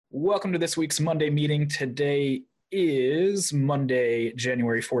Welcome to this week's Monday meeting. Today is Monday,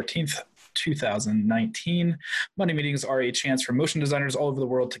 January 14th, 2019. Monday meetings are a chance for motion designers all over the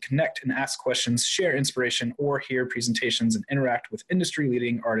world to connect and ask questions, share inspiration, or hear presentations and interact with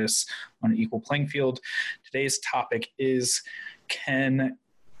industry-leading artists on an equal playing field. Today's topic is, can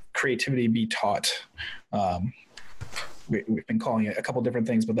creativity be taught? We've been calling it a couple different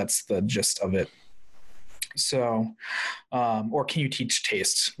things, but that's the gist of it. So, or can you teach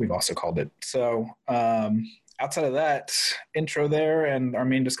taste? We've also called it. So, outside of that intro there and our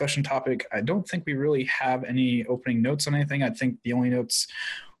main discussion topic, I don't think we really have any opening notes on anything. I think the only notes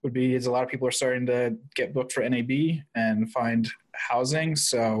would be is a lot of people are starting to get booked for NAB and find housing.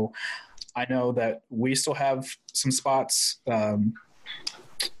 So I know that we still have some spots.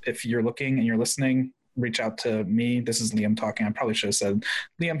 If you're looking and you're listening, reach out to me. This is Liam talking. I probably should have said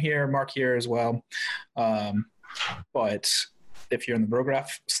Liam here, Mark here as well. But if you're in the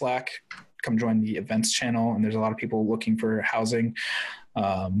Brograph Slack, come join the events channel. And there's a lot of people looking for housing.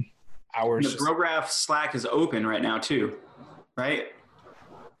 The Brograph Slack is open right now too, right?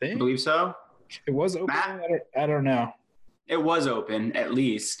 I believe so. It was open. I don't know. It was open at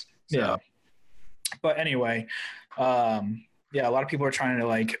least. So. Yeah. But anyway, a lot of people are trying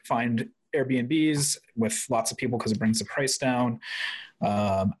to find Airbnbs with lots of people because it brings the price down.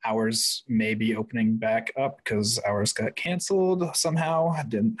 Ours may be opening back up because ours got canceled somehow.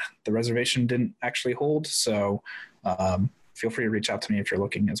 The reservation didn't actually hold. So feel free to reach out to me if you're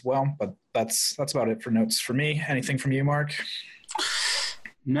looking as well. But that's about it for notes for me. Anything from you, Mark?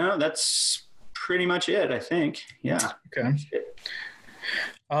 No, that's pretty much it, I think. Yeah. Okay.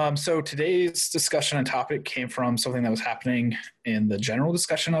 So today's discussion and topic came from something that was happening in the general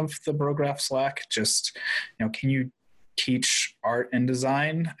discussion of the Brograph Slack. Just, can you teach art and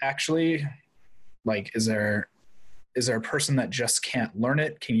design actually? Is there a person that just can't learn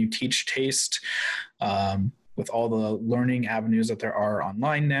it? Can you teach taste? With all the learning avenues that there are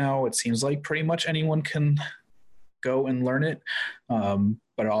online now, it seems like pretty much anyone can go and learn it.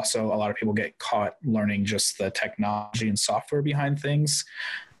 But also a lot of people get caught learning just the technology and software behind things.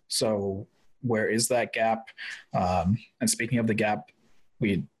 So where is that gap? And speaking of the gap,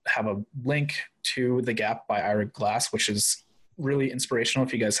 we have a link to The Gap by Ira Glass, which is really inspirational.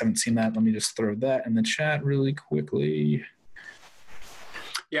 If you guys haven't seen that, let me just throw that in the chat really quickly.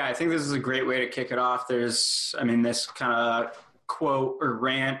 Yeah, I think this is a great way to kick it off. This kind of quote or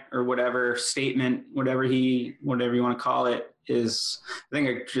rant or whatever statement, whatever you want to call it, is I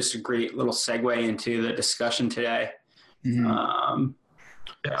think just a great little segue into the discussion today. Mm-hmm.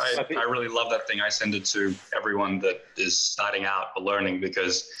 I really love that thing. I send it to everyone that is starting out or learning,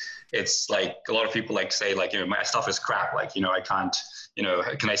 because it's like a lot of people say my stuff is crap. I can't,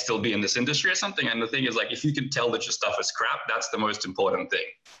 can I still be in this industry or something? And the thing is if you can tell that your stuff is crap, that's the most important thing,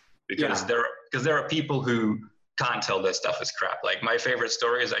 because there are people who can't tell their stuff is crap. My favorite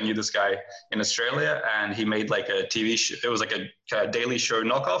story is I knew this guy in Australia, and he made a TV show. It was a Daily Show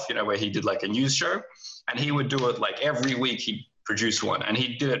knockoff, where he did a news show, and he would do it every week. He'd produce one, and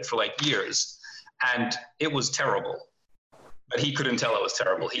he did it for years, and it was terrible. But he couldn't tell it was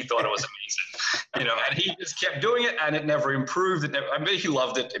terrible. He thought it was amazing, and he just kept doing it, and it never improved. He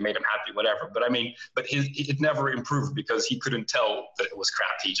loved it. It made him happy, whatever. But it never improved because he couldn't tell that it was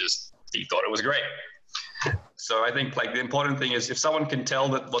crap. He thought it was great. So I think the important thing is if someone can tell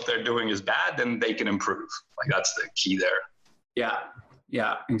that what they're doing is bad, then they can improve. That's the key there.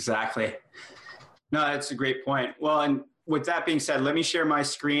 Yeah, exactly. No, that's a great point. Well, and with that being said, let me share my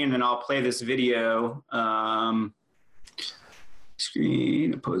screen and I'll play this video.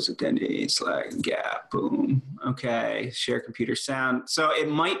 Screen, opposed attendee, Slack, Gap, boom. Okay, share computer sound. So it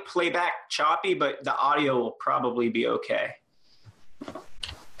might play back choppy, but the audio will probably be okay.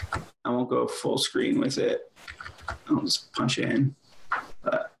 I won't go full screen with it. I'll just punch it in.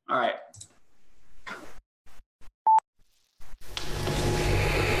 All right.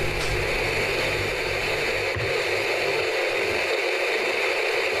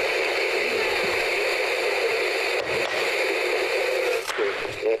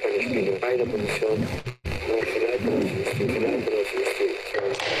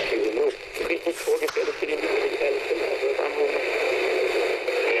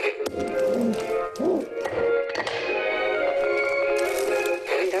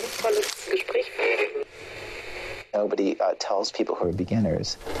 Nobody tells people who are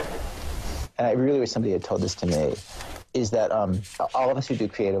beginners, and I really wish somebody had told this to me, is that all of us who do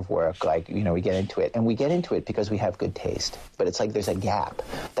creative work, we get into it, and we get into it because we have good taste. But it's there's a gap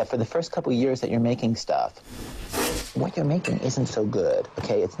that for the first couple of years that you're making stuff, what you're making isn't so good,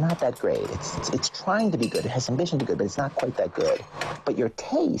 okay? It's not that great. It's trying to be good. It has ambition to be good, but it's not quite that good. But your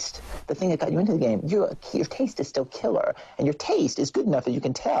taste, the thing that got you into the game, your taste is still killer. And your taste is good enough that you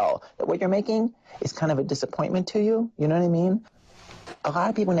can tell that what you're making is kind of a disappointment to you. You know what I mean? A lot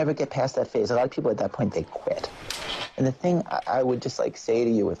of people never get past that phase. A lot of people at that point, they quit. And the thing I would just like say to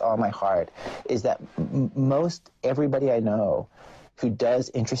you with all my heart is that most everybody I know who does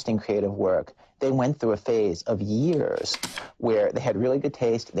interesting creative work, they went through a phase of years where they had really good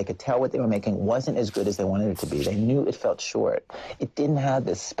taste. They could tell what they were making wasn't as good as they wanted it to be. They knew it felt short. It didn't have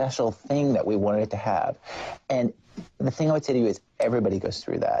this special thing that we wanted it to have. And the thing I would say to you is everybody goes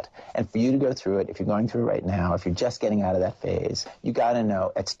through that. And for you to go through it, if you're going through it right now, if you're just getting out of that phase, you got to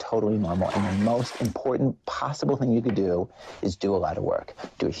know it's totally normal. And the most important possible thing you could do is do a lot of work.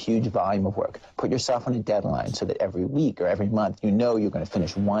 Do a huge volume of work. Put yourself on a deadline so that every week or every month you know you're going to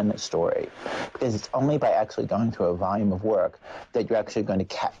finish one story. Because it's only by actually going through a volume of work that you're actually going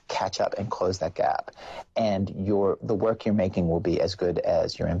to catch up and close that gap. And the work you're making will be as good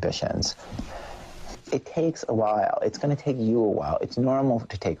as your ambitions. It takes a while. It's going to take you a while. It's normal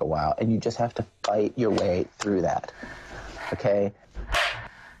to take a while, and you just have to fight your way through that. Okay?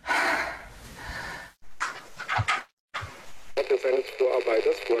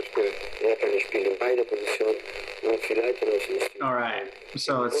 All right.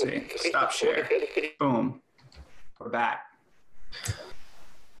 So let's see. Stop share. Boom. We're back.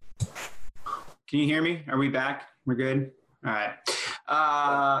 Can you hear me? Are we back? We're good? All right.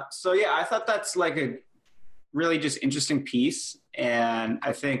 So yeah, I thought that's like a really just interesting piece. And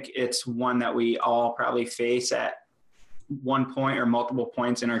I think it's one that we all probably face at one point or multiple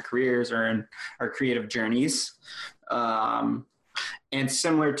points in our careers or in our creative journeys. And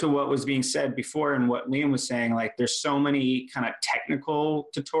similar to what was being said before and what Liam was saying, like there's so many kind of technical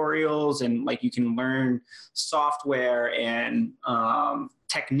tutorials and like you can learn software and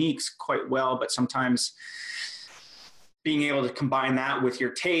techniques quite well, but sometimes being able to combine that with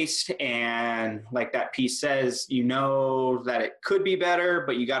your taste and like that piece says, you know that it could be better,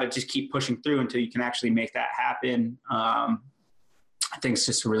 but you got to just keep pushing through until you can actually make that happen. I think it's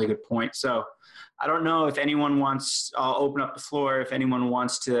just a really good point. So I don't know if anyone wants, I'll open up the floor if anyone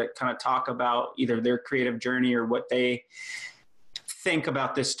wants to kind of talk about either their creative journey or what they think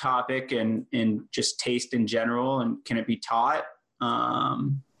about this topic and just taste in general and can it be taught?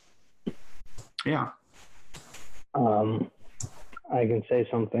 Yeah. I can say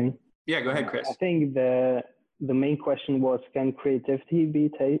something. Yeah, go ahead, Chris. I think the main question was, can creativity be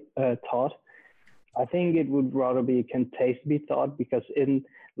taught? I think it would rather be, can taste be taught? Because in,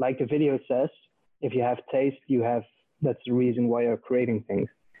 like the video says, if you have taste, that's the reason why you're creating things.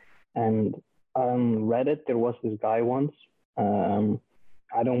 And on Reddit, there was this guy once.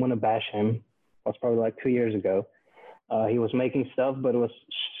 I don't want to bash him. It was probably like 2 years ago. He was making stuff, but it was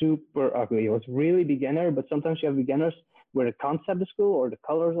super ugly. It was really beginner, but sometimes you have beginners where the concept is cool or the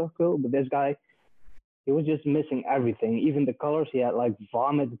colors are cool. But this guy, he was just missing everything. Even the colors, he had like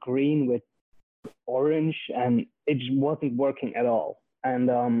vomit green with orange, and it just wasn't working at all.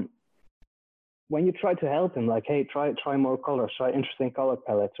 And when you try to help him, like, hey, try more colors, try interesting color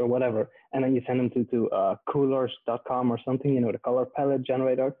palettes or whatever, and then you send him to coolors.com or something, the color palette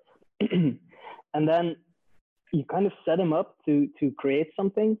generator, and then you kind of set him up to create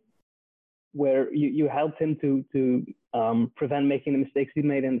something where you helped him to prevent making the mistakes he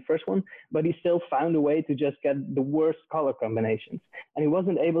made in the first one, but he still found a way to just get the worst color combinations. And he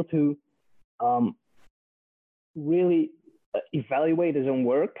wasn't able to really evaluate his own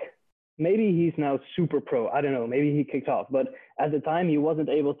work. Maybe he's now super pro. I don't know. Maybe he kicked off. But at the time, he wasn't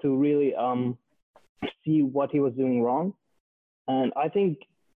able to really see what he was doing wrong. And I think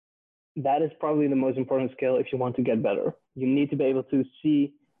that is probably the most important skill if you want to get better. You need to be able to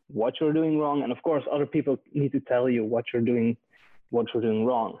see what you're doing wrong. And of course, other people need to tell you what you're doing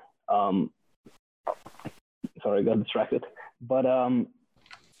wrong. Sorry, I got distracted. But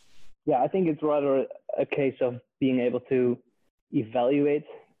yeah, I think it's rather a case of being able to evaluate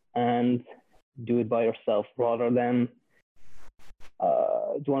and do it by yourself rather than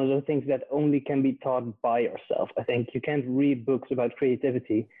it's one of those things that only can be taught by yourself. I think you can't read books about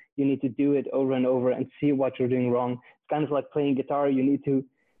creativity. You need to do it over and over and see what you're doing wrong. It's kind of like playing guitar. You need to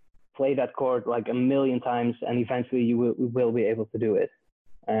play that chord like a million times, and eventually you will be able to do it.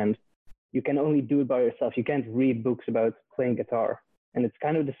 And you can only do it by yourself. You can't read books about playing guitar. And it's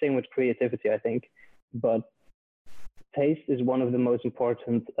kind of the same with creativity, I think. But taste is one of the most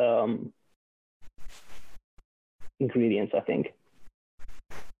important ingredients, I think.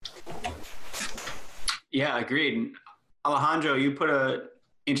 Yeah, agreed. Alejandro, you put an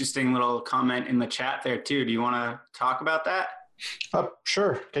interesting little comment in the chat there too. Do you want to talk about that?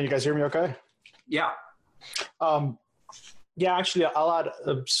 Sure. Can you guys hear me okay? Yeah. Yeah, actually, I'll add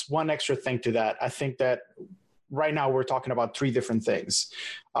one extra thing to that. I think that right now we're talking about three different things: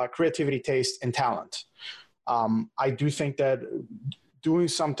 creativity, taste, and talent. I do think that doing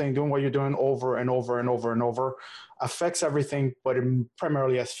what you're doing over and over and over and over affects everything, but it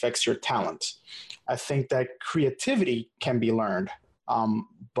primarily affects your talent. I think that creativity can be learned,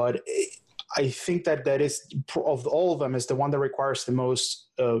 but I think that is, of all of them, is the one that requires the most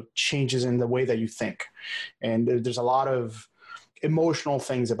changes in the way that you think. And there's a lot of emotional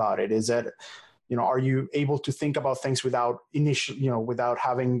things about it. Is that, are you able to think about things without without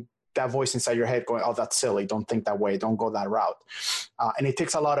having that voice inside your head going, oh, that's silly. Don't think that way. Don't go that route. And it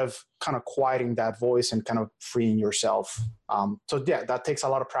takes a lot of kind of quieting that voice and kind of freeing yourself. So yeah, that takes a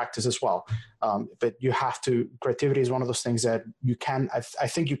lot of practice as well. But you have to, creativity is one of those things that you can, I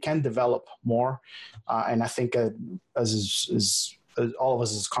think you can develop more. And I think as all of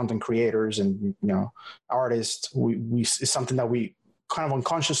us as content creators and, artists, we it's something that we kind of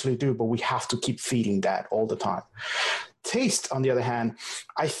unconsciously do, but we have to keep feeding that all the time. Taste, on the other hand,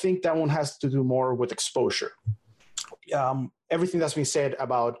 I think that one has to do more with exposure. Everything that's been said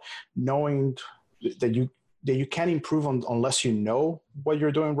about knowing that you can improve unless you know what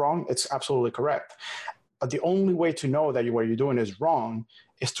you're doing wrong, it's absolutely correct. But the only way to know that what you're doing is wrong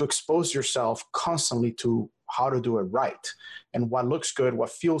is to expose yourself constantly to how to do it right and what looks good,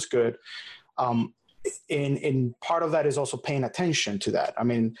 what feels good. In part of that is also paying attention to that. I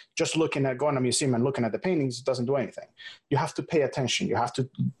mean, just going to a museum and looking at the paintings doesn't do anything. You have to pay attention. You have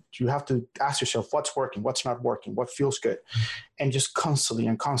to ask yourself what's working, what's not working, what feels good, and just constantly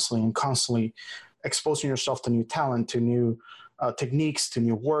exposing yourself to new talent, to new techniques, to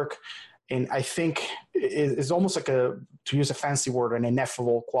new work. And I think it's almost like to use a fancy word, an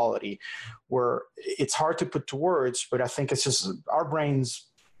ineffable quality, where it's hard to put to words, but I think it's just our brains'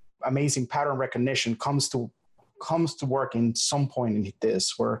 amazing pattern recognition comes to work in some point in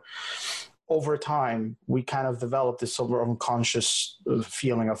this, where over time we kind of develop this sort of unconscious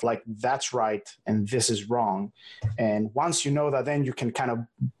feeling of like, that's right and this is wrong. And once you know that, then you can kind of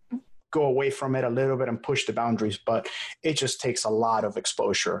go away from it a little bit and push the boundaries, but it just takes a lot of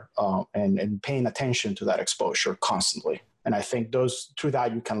exposure and paying attention to that exposure constantly. And I think through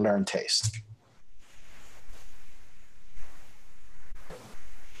that you can learn taste.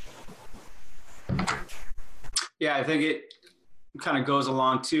 Yeah, I think it kind of goes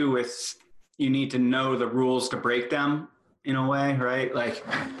along too with, you need to know the rules to break them in a way, right? Like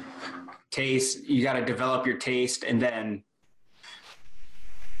taste, you got to develop your taste and then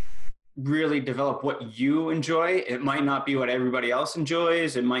really develop what you enjoy. It might not be what everybody else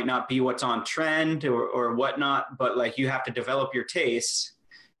enjoys. It might not be what's on trend or whatnot, but like you have to develop your taste.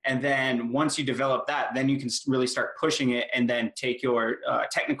 And then once you develop that, then you can really start pushing it and then take your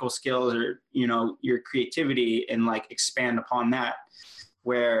technical skills or, your creativity and like expand upon that.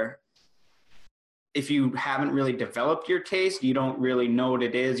 Where if you haven't really developed your taste, you don't really know what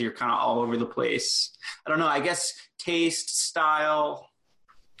it is. You're kind of all over the place. I don't know. I guess taste, style,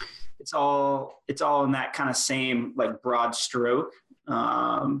 it's all in that kind of same like broad stroke.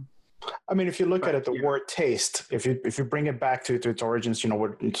 I mean, if you look at it, the word taste, if you bring it back to its origins,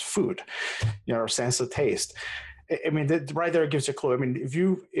 it's food, or sense of taste. I mean, right there gives you a clue. I mean,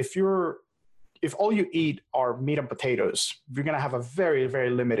 if all you eat are meat and potatoes, you're going to have a very, very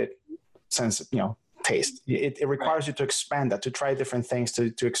limited sense of, taste. It requires you to expand that, to try different things,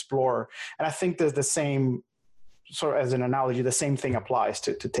 to explore. And I think there's the same, sort of as an analogy, the same thing applies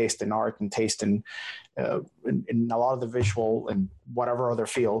to taste in art and taste in a lot of the visual and whatever other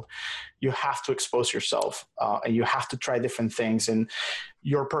field. You have to expose yourself and you have to try different things, and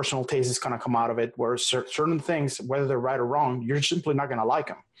your personal taste is going to come out of it, where certain things, whether they're right or wrong, you're simply not going to like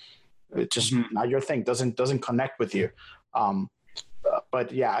them. It's just not your thing, doesn't connect with you.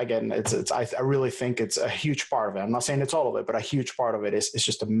 But yeah, again, I really think it's a huge part of it. I'm not saying it's all of it, but a huge part of it is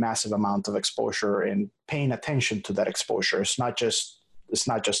just a massive amount of exposure and paying attention to that exposure. It's not just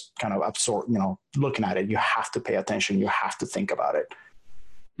kind of absorb, looking at it. You have to pay attention. You have to think about it.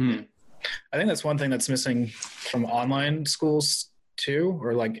 I think that's one thing that's missing from online schools too,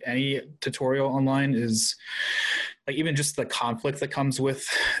 or like any tutorial online, is like even just the conflict that comes with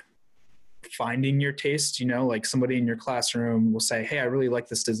finding your taste. Like somebody in your classroom will say, hey, I really like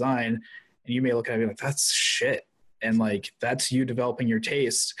this design, and you may look at it and be like, that's shit, and like that's you developing your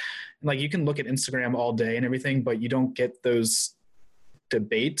taste. And like you can look at Instagram all day and everything, but you don't get those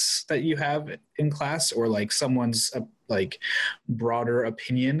debates that you have in class, or like someone's like broader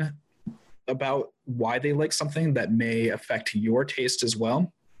opinion about why they like something that may affect your taste as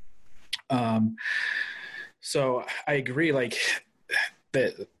well. So I agree, like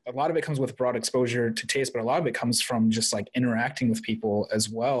that a lot of it comes with broad exposure to taste, but a lot of it comes from just like interacting with people as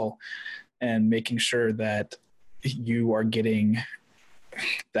well and making sure that you are getting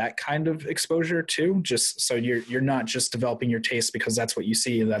that kind of exposure too, just so you're not just developing your taste because that's what you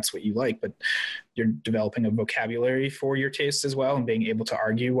see and that's what you like, but you're developing a vocabulary for your taste as well and being able to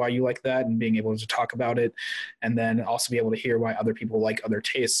argue why you like that and being able to talk about it, and then also be able to hear why other people like other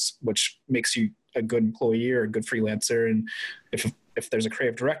tastes, which makes you a good employee or a good freelancer. And if there's a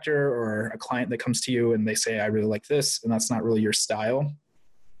creative director or a client that comes to you and they say, I really like this, and that's not really your style,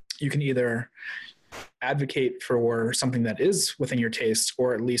 you can either advocate for something that is within your taste,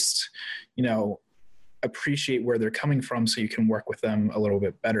 or at least, appreciate where they're coming from so you can work with them a little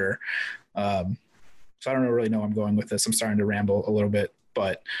bit better. So I don't really know where I'm going with this. I'm starting to ramble a little bit,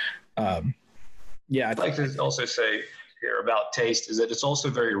 but yeah. I'd like to also say here about taste is that it's also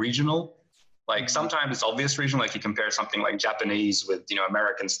very regional. Like sometimes it's obvious regional, like you compare something like Japanese with,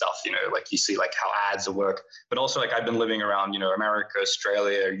 American stuff, like you see like how ads work, but also like I've been living around, America,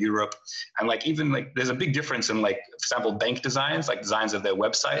 Australia, Europe, and like even like there's a big difference in like, for example, bank designs, like designs of their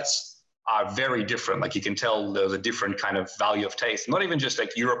websites are very different. Like you can tell there's a different kind of value of taste, not even just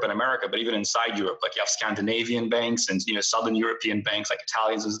like Europe and America, but even inside Europe, like you have Scandinavian banks and, Southern European banks, like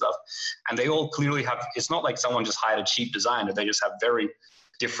Italians and stuff. And they all clearly have, it's not like someone just hired a cheap designer. They just have very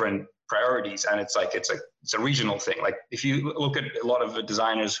different priorities, and it's a regional thing. Like if you look at a lot of the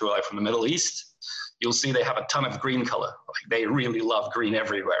designers who are like from the Middle East, you'll see they have a ton of green color. Like they really love green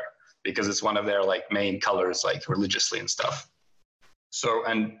everywhere because it's one of their like main colors, like religiously and stuff. So,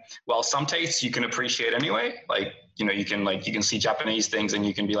 and while some tastes you can appreciate anyway, like you can see Japanese things and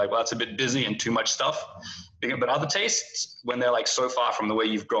you can be like, well, it's a bit busy and too much stuff. But other tastes, when they're like so far from the way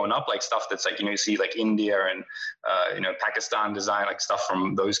you've grown up, like stuff that's like, you see like India and, Pakistan design, like stuff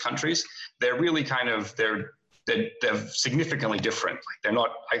from those countries, they're really kind of, they're significantly different. Like they're not,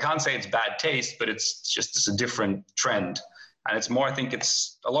 I can't say it's bad taste, but it's a different trend. And it's more, I think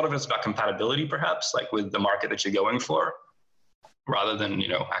a lot of it's about compatibility perhaps, like with the market that you're going for, rather than,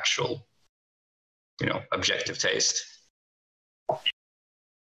 actual, objective taste.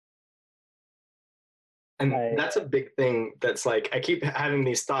 And that's a big thing that's like, I keep having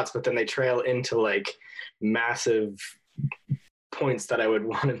these thoughts, but then they trail into like massive points that I would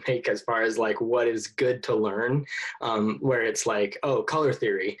want to make as far as like what is good to learn, where it's like, oh, color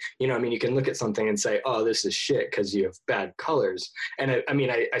theory, you can look at something and say, oh, this is shit because you have bad colors. And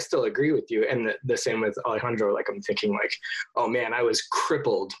I still agree with you. And the same with Alejandro, like I'm thinking like, oh man, I was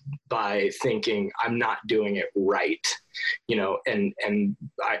crippled by thinking I'm not doing it right, and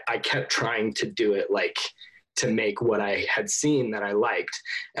I kept trying to do it like to make what I had seen that I liked.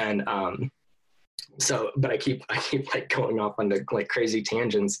 And so, but I keep like going off on like crazy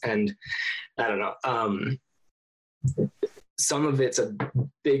tangents, and I don't know. Some of it's a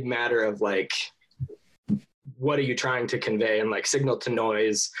big matter of like, what are you trying to convey, and like signal to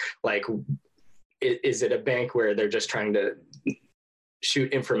noise, like, is it a bank where they're just trying to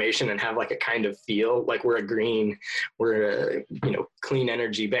shoot information and have like a kind of feel like we're a clean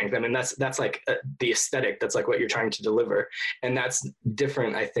energy bank? I mean, that's like the aesthetic, that's like what you're trying to deliver. And that's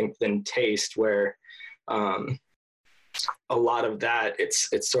different, I think, than taste, where a lot of that, it's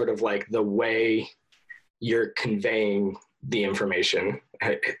sort of like the way you're conveying the information.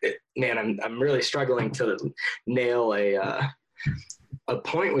 Man, I'm really struggling to nail a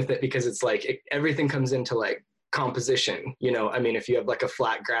point with it, because it's like everything comes into like composition, if you have like a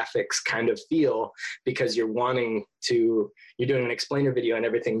flat graphics kind of feel because you're doing an explainer video and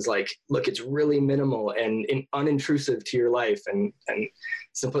everything's like, look, it's really minimal and unintrusive to your life and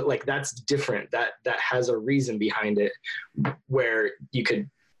simple, like that's different. That has a reason behind it, where you could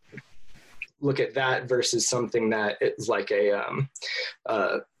look at that versus something that is like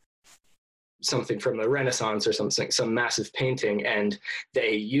something from the Renaissance or something, some massive painting, and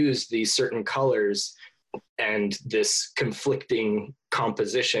they use these certain colors and this conflicting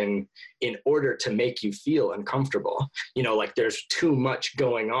composition in order to make you feel uncomfortable. Like there's too much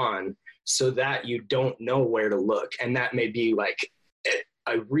going on so that you don't know where to look. And that may be like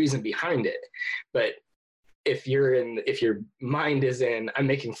a reason behind it. But if your mind is in, I'm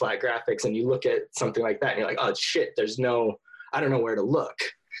making flat graphics, and you look at something like that and you're like, oh shit, I don't know where to look.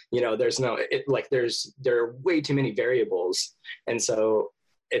 There are way too many variables. And so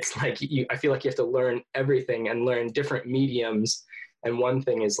it's like, I feel like you have to learn everything and learn different mediums. And one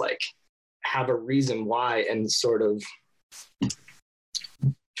thing is like, have a reason why, and sort of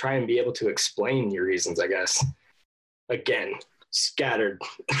try and be able to explain your reasons, I guess. Again, scattered,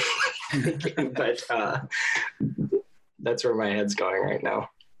 but that's where my head's going right now.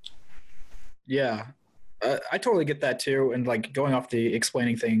 Yeah. I totally get that too. And like going off the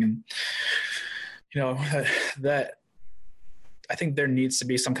explaining thing, and that I think there needs to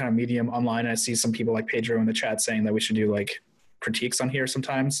be some kind of medium online. I see some people like Pedro in the chat saying that we should do like critiques on here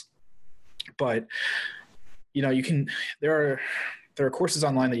sometimes, but there are courses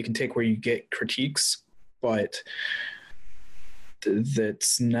online that you can take where you get critiques, but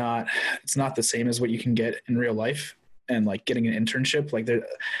it's not the same as what you can get in real life. And like getting an internship, like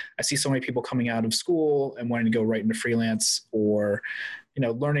I see so many people coming out of school and wanting to go right into freelance, or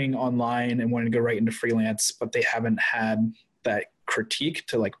learning online and wanting to go right into freelance, but they haven't had that critique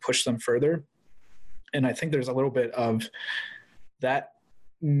to like push them further. And I think there's a little bit of that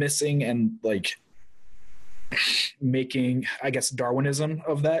missing, and like making, I guess, Darwinism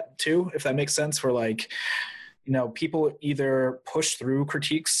of that too, if that makes sense, where like people either push through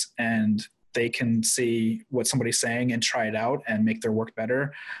critiques and they can see what somebody's saying and try it out and make their work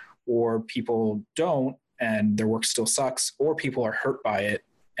better, or people don't and their work still sucks, or people are hurt by it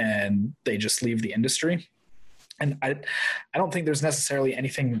and they just leave the industry. And I don't think there's necessarily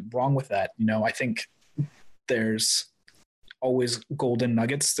anything wrong with that. I think there's always golden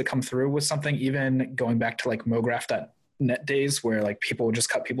nuggets to come through with something, even going back to like MoGraph.net days where like people would just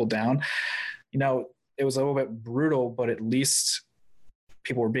cut people down. It was a little bit brutal, but at least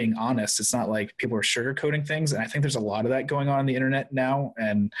people were being honest. It's not like people are sugarcoating things. And I think there's a lot of that going on the internet now.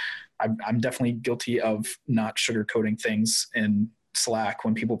 And I'm definitely guilty of not sugarcoating things in Slack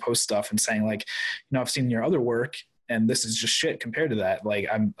when people post stuff and saying like, I've seen your other work and this is just shit compared to that. Like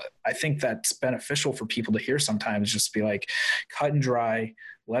I think that's beneficial for people to hear sometimes, just be like cut and dry,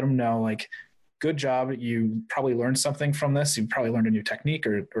 let them know like, good job. You probably learned something from this. You probably learned a new technique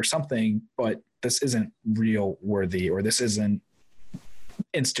or something, but this isn't real worthy, or this isn't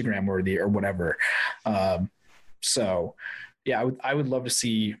Instagram worthy or whatever. So yeah, I would love to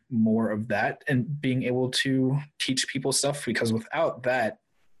see more of that and being able to teach people stuff, because without that,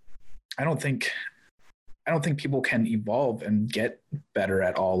 I don't think people can evolve and get better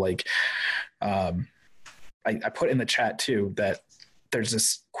at all. Like, I put in the chat too that there's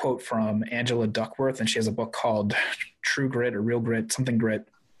this quote from Angela Duckworth, and she has a book called True Grit or Real Grit, something grit.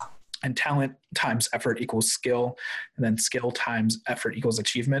 And talent times effort equals skill, and then skill times effort equals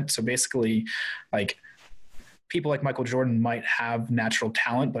achievement. So basically, like people like Michael Jordan might have natural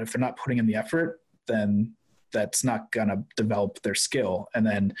talent, but if they're not putting in the effort, then that's not going to develop their skill. And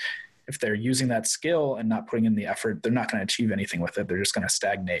then if they're using that skill and not putting in the effort, they're not going to achieve anything with it. They're just going to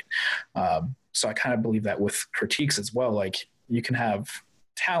stagnate. So I kind of believe that with critiques as well. Like you can have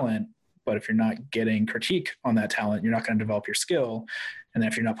talent, but if you're not getting critique on that talent, you're not going to develop your skill. And then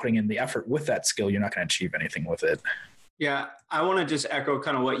if you're not putting in the effort with that skill, you're not going to achieve anything with it. Yeah, I want to just echo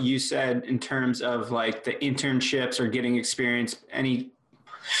kind of what you said in terms of like the internships or getting experience. Any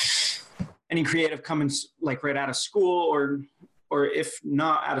creative coming like right out of school, or if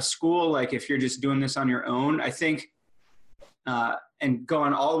not out of school, like if you're just doing this on your own, I think, and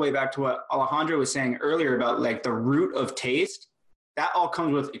going all the way back to what Alejandro was saying earlier about like the root of taste, that all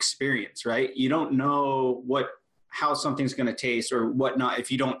comes with experience, right? You don't know how something's going to taste or whatnot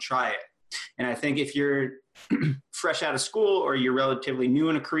if you don't try it. And I think if you're fresh out of school or you're relatively new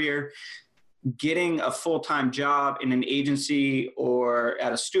in a career, getting a full-time job in an agency or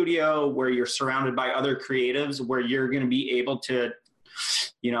at a studio where you're surrounded by other creatives, where you're going to be able to,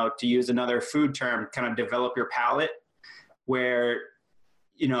 to use another food term, kind of develop your palate, where,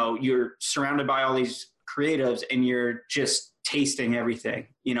 you're surrounded by all these creatives and you're just tasting everything.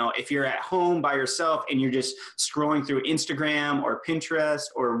 If you're at home by yourself and you're just scrolling through Instagram or Pinterest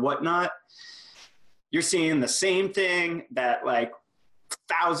or whatnot, you're seeing the same thing that like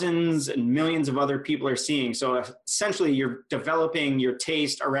thousands and millions of other people are seeing. So essentially you're developing your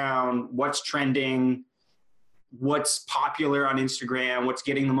taste around what's trending, what's popular on Instagram, what's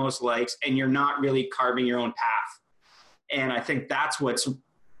getting the most likes, and you're not really carving your own path. And I think that's what's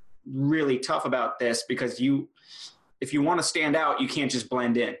really tough about this, because if you want to stand out, you can't just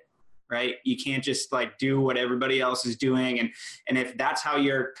blend in, right? You can't just like do what everybody else is doing. And if that's how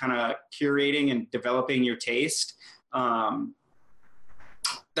you're kind of curating and developing your taste,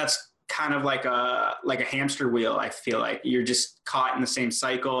 that's kind of like a hamster wheel. I feel like you're just caught in the same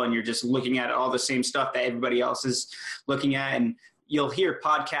cycle and you're just looking at all the same stuff that everybody else is looking at. And you'll hear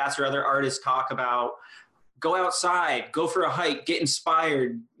podcasts or other artists talk about go outside, go for a hike, get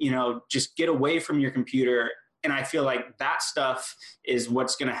inspired, just get away from your computer. And I feel like that stuff is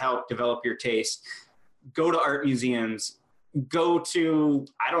what's going to help develop your taste. Go to art museums, go to,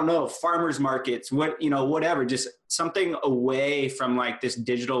 I don't know, farmers markets, whatever, just something away from like this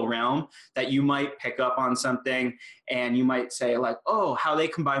digital realm that you might pick up on something and you might say like, oh, how they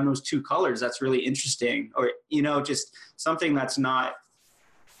combine those two colors. That's really interesting. Or, just something that's not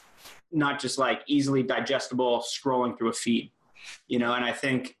just like easily digestible scrolling through a feed, and I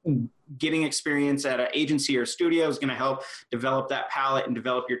think getting experience at an agency or studio is going to help develop that palette and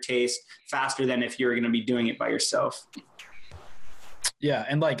develop your taste faster than if you're going to be doing it by yourself. Yeah,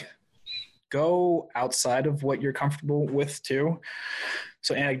 and like go outside of what you're comfortable with too.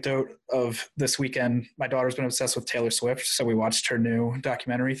 So anecdote of this weekend, my daughter's been obsessed with Taylor Swift, so we watched her new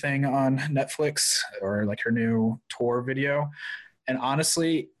documentary thing on Netflix, or like her new tour video. And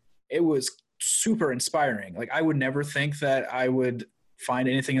honestly, it was super inspiring. Like I would never think that I would find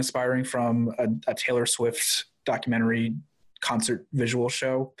anything inspiring from a Taylor Swift documentary concert visual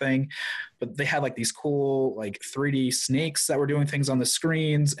show thing, but they had like these cool like 3D snakes that were doing things on the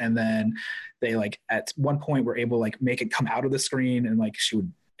screens, and then they like at one point were able to like make it come out of the screen, and like she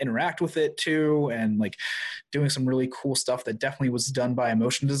would interact with it too, and like doing some really cool stuff that definitely was done by a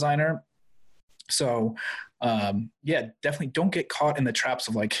motion designer. So yeah, definitely don't get caught in the traps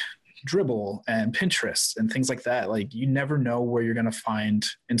of like Dribbble and Pinterest and things like that. Like you never know where you're going to find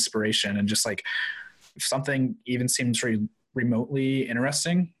inspiration, and just like if something even seems remotely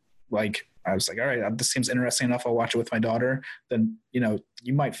interesting, like I was like, all right, this seems interesting enough, I'll watch it with my daughter, then you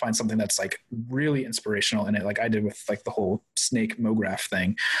might find something that's like really inspirational in it, like I did with like the whole snake MoGraph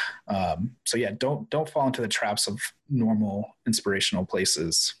thing. So yeah, don't fall into the traps of normal inspirational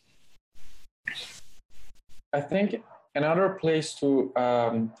places. I think another place to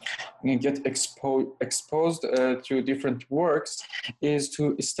get exposed to different works is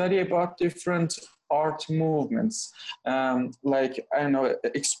to study about different art movements, like, I don't know,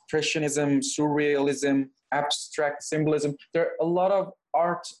 expressionism, surrealism, abstract symbolism. There are a lot of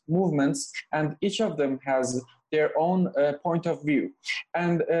art movements, and each of them has their own point of view.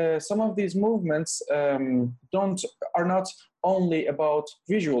 And some of these movements are not only about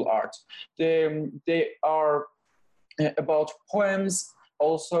visual art. They are about poems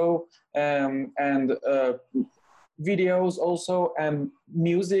also, and videos also, and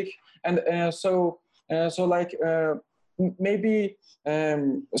music. And so like maybe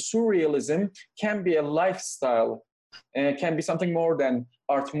surrealism can be a lifestyle, can be something more than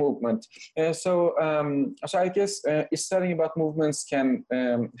art movement. So I guess studying about movements can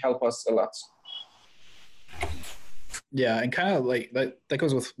help us a lot. Yeah, and kind of like that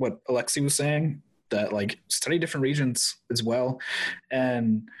goes with what Alexi was saying, that like study different regions as well.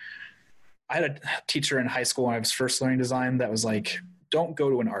 And I had a teacher in high school when I was first learning design that was like, don't go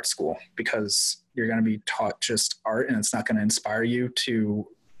to an art school because you're going to be taught just art and it's not going to inspire you to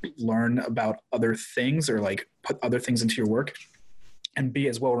learn about other things or like put other things into your work and be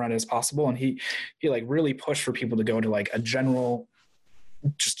as well-rounded as possible. And he like really pushed for people to go to like a general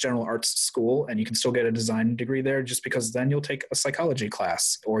arts school, and you can still get a design degree there, just because then you'll take a psychology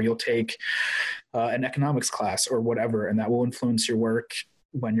class or you'll take an economics class or whatever, and that will influence your work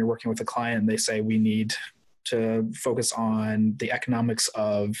when you're working with a client and they say we need to focus on the economics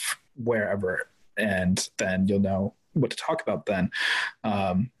of wherever, and then you'll know what to talk about then.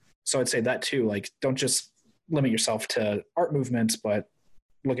 So I'd say that too, like don't just limit yourself to art movements, but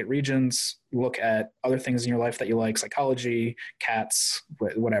look at regions, look at other things in your life that you like, psychology, cats,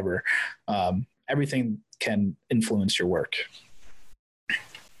 whatever. Everything can influence your work.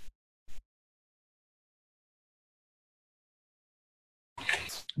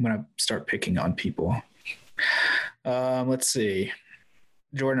 I'm going to start picking on people. Let's see.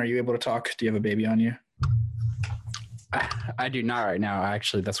 Jordan, are you able to talk? Do you have a baby on you? I do not right now.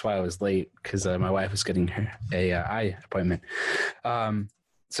 Actually, that's why I was late, because my wife was getting a eye appointment.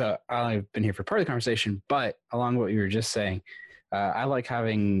 So I've been here for part of the conversation, but along what you were just saying, I like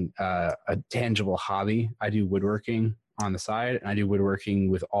having a tangible hobby. I do woodworking on the side, and I do woodworking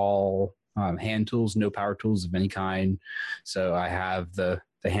with all hand tools, no power tools of any kind. So I have the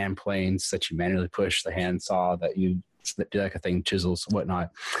hand planes that you manually push, the hand saw that you do like a thing, chisels,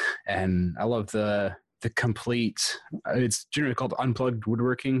 whatnot. And I love the complete, it's generally called unplugged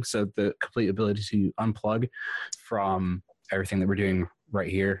woodworking. So the complete ability to unplug from everything that we're doing right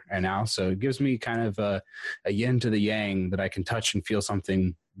here and now. So it gives me kind of a yin to the yang, that I can touch and feel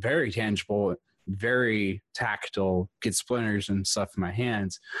something very tangible, very tactile, get splinters and stuff in my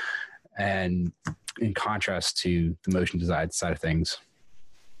hands, and in contrast to the motion design side of things.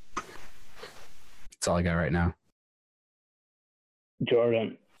 That's all I got right now.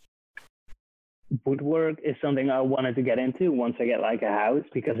 Jordan, woodwork is something I wanted to get into once I get like a house,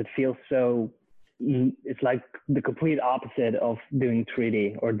 because it feels so it's like the complete opposite of doing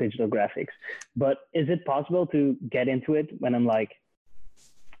 3D or digital graphics. But is it possible to get into it when I'm like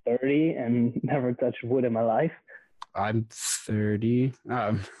 30 and never touched wood in my life? I'm 30.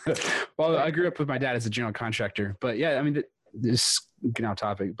 Well, I grew up with my dad as a general contractor, but yeah, I mean, this getting off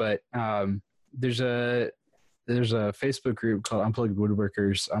topic, but there's a Facebook group called Unplugged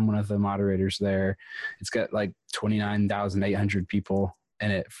Woodworkers. I'm one of the moderators there. It's got like 29,800 people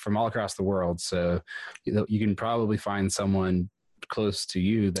in it from all across the world. So you can probably find someone close to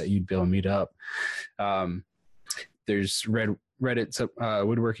you that you'd be able to meet up. There's Reddit,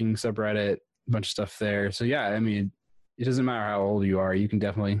 woodworking subreddit, a bunch of stuff there. So yeah, I mean, it doesn't matter how old you are. You can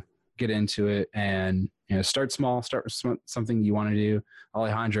definitely get into it and, start small, start with something you want to do.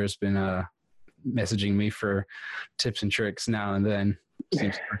 Alejandro's been messaging me for tips and tricks now and then.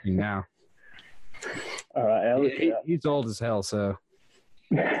 Seems working now. All right. He's old as hell, so.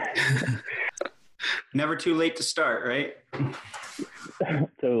 Never too late to start, right?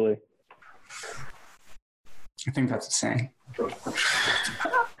 Totally. I think that's a saying.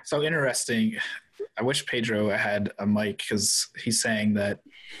 So interesting. I wish Pedro had a mic, because he's saying that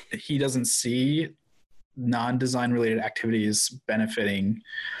he doesn't see non-design related activities benefiting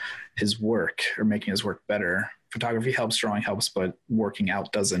his work or making his work better. Photography helps, drawing helps, but working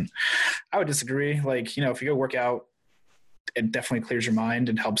out doesn't. I would disagree. Like, if you go work out, it definitely clears your mind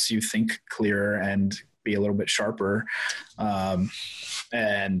and helps you think clearer and be a little bit sharper.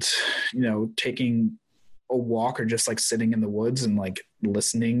 And, taking a walk or just like sitting in the woods and like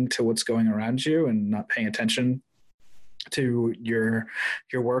listening to what's going around you and not paying attention to your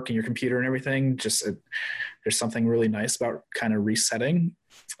work and your computer and everything. Just there's something really nice about kind of resetting.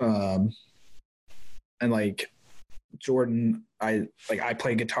 And like Jordan, I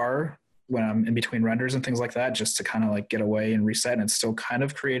play guitar when I'm in between renders and things like that, just to kind of like get away and reset. And it's still kind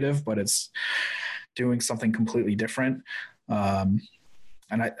of creative, but it's doing something completely different. And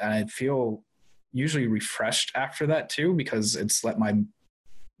I feel usually refreshed after that too, because it's let my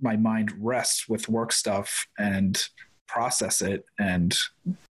mind rest with work stuff and process it and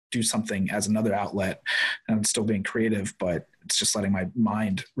do something as another outlet. And I'm still being creative, but it's just letting my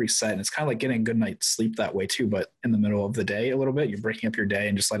mind reset. And it's kind of like getting a good night's sleep that way too, but in the middle of the day a little bit, you're breaking up your day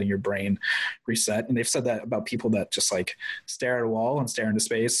and just letting your brain reset. And they've said that about people that just like stare at a wall and stare into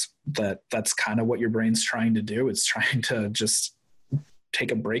space, that's kind of what your brain's trying to do. It's trying to just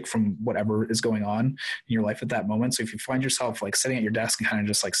take a break from whatever is going on in your life at that moment. So if you find yourself like sitting at your desk and kind of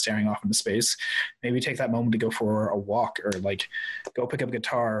just like staring off into space, maybe take that moment to go for a walk or like go pick up a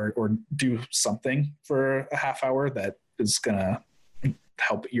guitar or do something for a half hour that is going to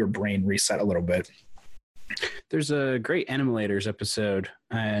help your brain reset a little bit. There's a great Animalators episode,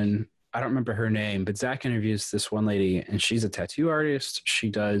 and I don't remember her name, but Zach interviews this one lady, and she's a tattoo artist. She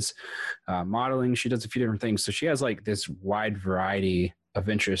does modeling. She does a few different things. So she has like this wide variety of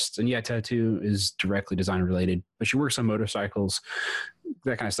interests. And yeah, tattoo is directly design related, but she works on motorcycles,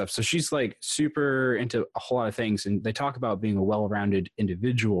 that kind of stuff. So she's like super into a whole lot of things. And they talk about being a well-rounded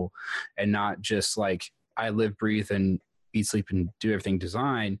individual and not just like I live, breathe, and eat, sleep, and do everything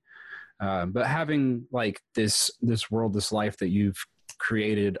design. But having like this world, this life that you've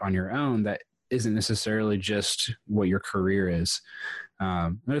created on your own that isn't necessarily just what your career is.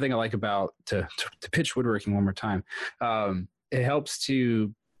 Another thing I like about to pitch woodworking one more time, it helps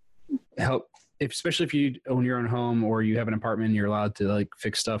to help, especially if you own your own home or you have an apartment and you're allowed to like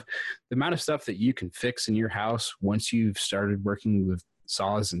fix stuff. The amount of stuff that you can fix in your house once you've started working with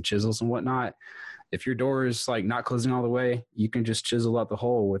saws and chisels and whatnot. If your door is like not closing all the way, you can just chisel out the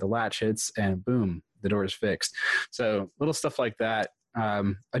hole where the latch hits and boom, the door is fixed. So little stuff like that.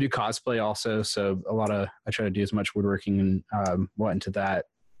 I do cosplay also, so I try to do as much woodworking and what into that.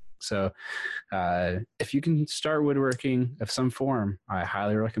 So if you can start woodworking of some form, I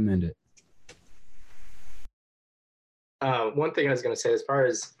highly recommend it. One thing I was going to say, as far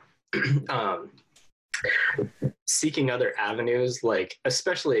as seeking other avenues, like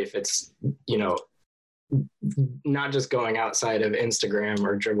especially if it's, not just going outside of Instagram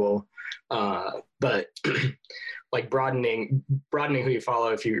or Dribbble, but like broadening who you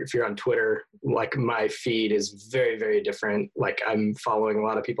follow. If you're on Twitter, like my feed is very, very different. Like I'm following a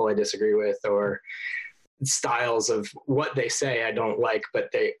lot of people I disagree with, or styles of what they say I don't like, but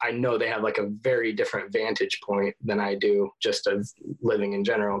I know they have like a very different vantage point than I do, just of living in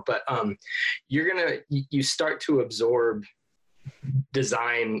general. But you start to absorb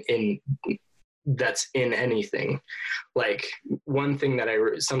design that's in anything. Like one thing that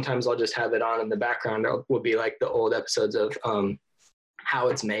sometimes I'll just have it on in the background will be like the old episodes of How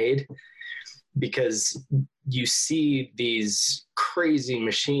It's Made. because you see these crazy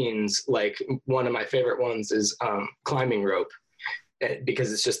machines. Like one of my favorite ones is climbing rope,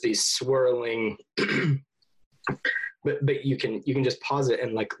 because it's just these swirling, but you can just pause it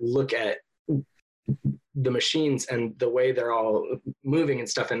and like look at the machines and the way they're all moving and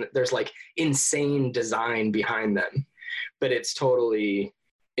stuff. And there's like insane design behind them, but it's totally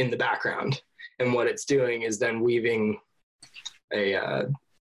in the background. And what it's doing is then weaving a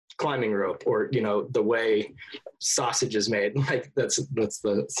climbing rope, or, you know, the way sausage is made. Like that's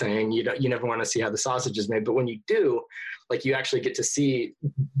the saying, you never want to see how the sausage is made. But when you do, like, you actually get to see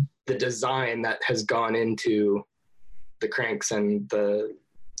the design that has gone into the cranks and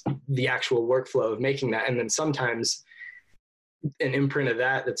the actual workflow of making that. And then sometimes an imprint of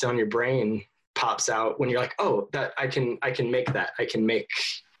that that's on your brain pops out when you're like, oh, that I can make that. I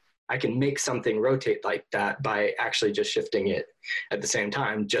can make something rotate like that by actually just shifting it at the same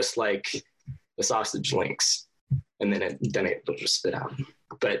time, just like the sausage links. And then it'll just spit out.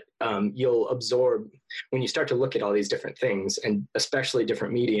 But you'll absorb, when you start to look at all these different things, and especially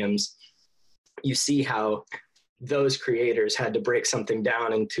different mediums, you see how those creators had to break something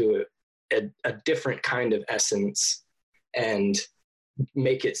down into a different kind of essence and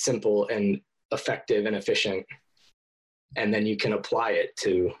make it simple and effective and efficient. And then you can apply it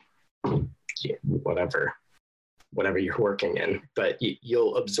to whatever you're working in, but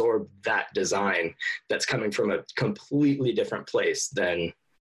you'll absorb that design that's coming from a completely different place than,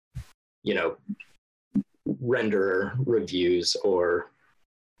 you know, renderer reviews or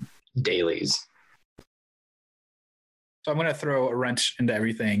dailies. So I'm going to throw a wrench into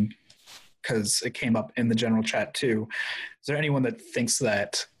everything because it came up in the general chat too. Is there anyone that thinks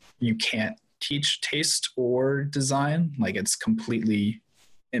that you can't teach taste or design? Like it's completely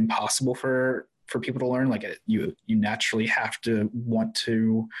impossible for people to learn? Like you naturally have to want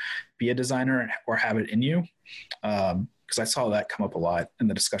to be a designer or have it in you? Because I saw that come up a lot in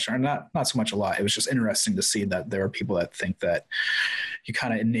the discussion, or not so much a lot. It was just interesting to see that there are people that think that you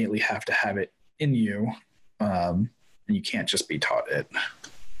kind of innately have to have it in you. And you can't just be taught it.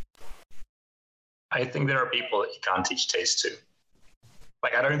 I think there are people that you can't teach taste to.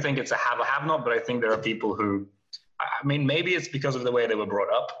 Like, I don't think it's a have or have not, but I think there are people who, I mean, maybe it's because of the way they were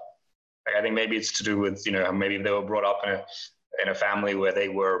brought up. Like, I think maybe it's to do with, you know, maybe they were brought up in a family where they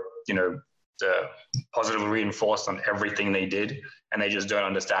were, you know, positively reinforced on everything they did, and they just don't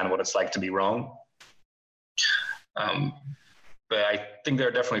understand what it's like to be wrong. But I think there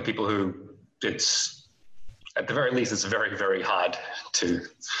are definitely people who it's, at the very least, it's very, very hard to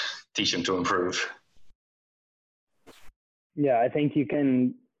teach them to improve. Yeah, I think you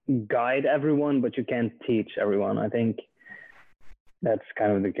can guide everyone, but you can't teach everyone. I think that's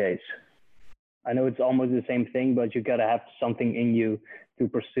kind of the case. I know it's almost the same thing, but you got to have something in you to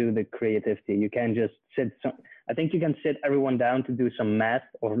pursue the creativity. You can't just I think you can sit everyone down to do some math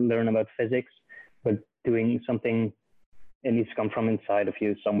or learn about physics, but doing something, it needs to come from inside of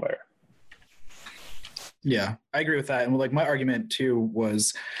you somewhere. Yeah, I agree with that. And like my argument too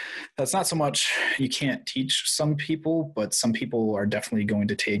was that's not so much you can't teach some people, but some people are definitely going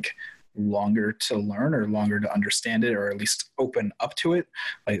to take longer to learn or longer to understand it, or at least open up to it.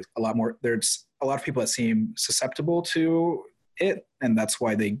 Like a lot more, there's a lot of people that seem susceptible to it, and that's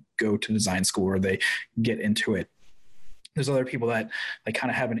why they go to design school or they get into it. There's other people that like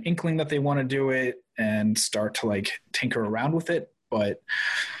kind of have an inkling that they want to do it and start to like tinker around with it, but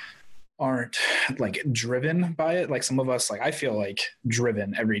aren't like driven by it. Like some of us, like I feel like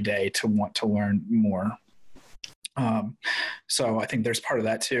driven every day to want to learn more. So I think there's part of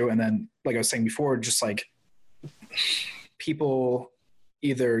that too. And then like I was saying before, just like people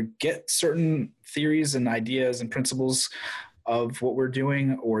either get certain theories and ideas and principles of what we're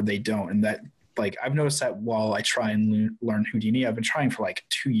doing, or they don't. And that, like, I've noticed that while I try and learn Houdini, I've been trying for like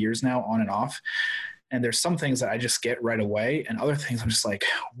 2 years now on and off. And there's some things that I just get right away, and other things I'm just like,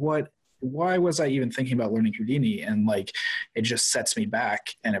 why was I even thinking about learning Houdini? And like, it just sets me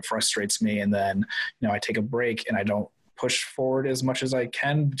back and it frustrates me. And then, you know, I take a break and I don't push forward as much as I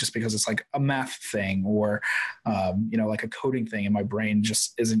can, just because it's like a math thing or, you know, like a coding thing, and my brain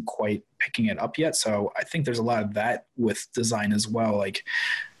just isn't quite picking it up yet. So I think there's a lot of that with design as well. Like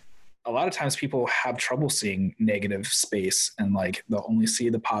a lot of times people have trouble seeing negative space, and like they'll only see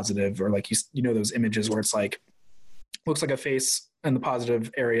the positive, or like, you know, those images where it's like, looks like a face in the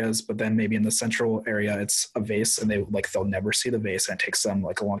positive areas, but then maybe in the central area it's a vase, and they'll never see the vase, and it takes them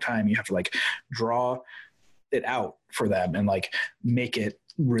like a long time. You have to like draw it out for them and like make it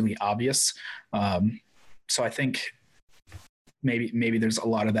really obvious. So I think maybe there's a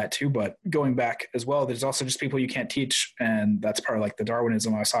lot of that too. But going back as well, there's also just people you can't teach, and that's part of like the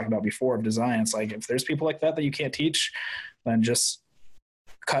Darwinism I was talking about before of design. It's like if there's people like that you can't teach, then just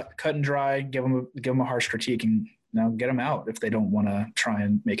cut and dry, give them a harsh critique, and get them out if they don't want to try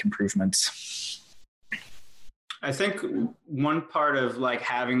and make improvements. I think one part of like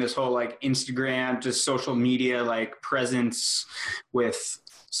having this whole like Instagram, just social media like presence with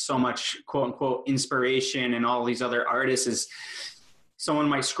so much quote unquote inspiration and all these other artists is someone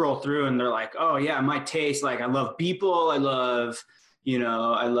might scroll through and they're like, oh yeah, my taste, like I love Beeple, I love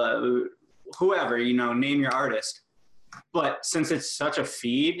whoever, name your artist. But since it's such a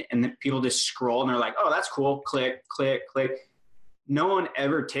feed and then people just scroll and they're like, oh, that's cool, click, click, click. No one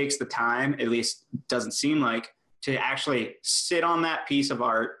ever takes the time, at least doesn't seem like, to actually sit on that piece of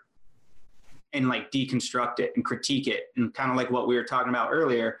art and like deconstruct it and critique it. And kind of like what we were talking about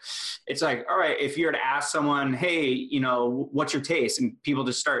earlier, it's like, all right, if you were to ask someone, hey, what's your taste? And people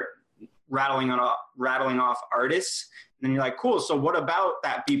just start rattling off artists. And then you're like, cool. So what about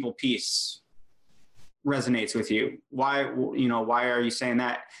that Beeple piece resonates with you? Why are you saying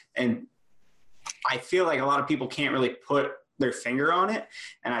that? And I feel like a lot of people can't really put their finger on it.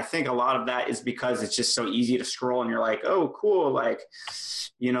 And I think a lot of that is because it's just so easy to scroll and you're like, oh, cool. Like,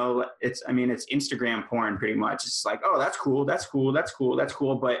 it's Instagram porn pretty much. It's like, oh, that's cool. That's cool. That's cool. That's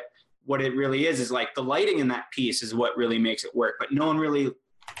cool. But what it really is like the lighting in that piece is what really makes it work. But no one really,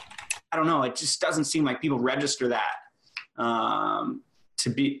 I don't know. It just doesn't seem like people register that to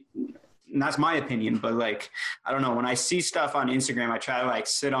be, and that's my opinion, but like, I don't know. When I see stuff on Instagram, I try to like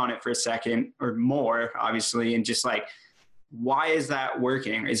sit on it for a second or more, obviously, and just like, why is that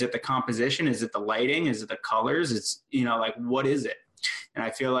working? Is it the composition? Is it the lighting? Is it the colors? It's, like, what is it? And I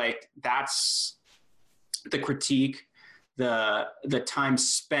feel like that's the critique, the time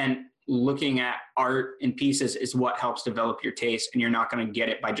spent looking at art and pieces is what helps develop your taste. And you're not going to get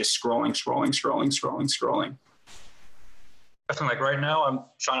it by just scrolling. Definitely, like right now, I'm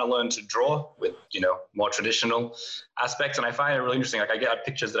trying to learn to draw with, more traditional aspects. And I find it really interesting. Like I get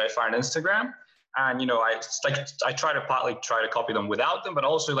pictures that I find on Instagram. And, I try to copy them without them, but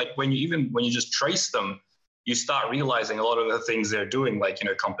also like when you just trace them, you start realizing a lot of the things they're doing, like,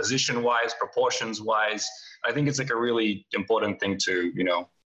 composition wise, proportions wise. I think it's like a really important thing to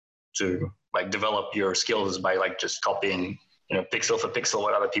like develop your skills by like just copying, pixel for pixel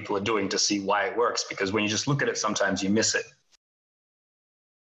what other people are doing to see why it works. Because when you just look at it, sometimes you miss it.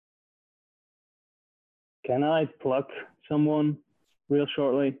 Can I plug someone real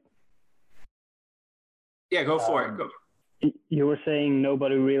shortly? Yeah, go for it. Go. You were saying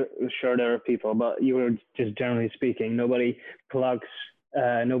nobody really, sure there are people, but you were just generally speaking, nobody plugs,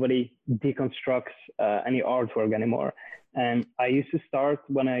 nobody deconstructs any artwork anymore. And I used to start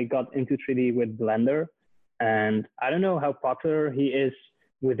when I got into 3D with Blender. And I don't know how popular he is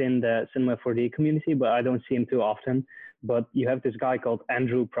within the Cinema 4D community, but I don't see him too often. But you have this guy called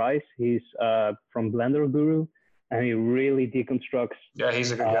Andrew Price. He's from Blender Guru, and he really deconstructs. Yeah,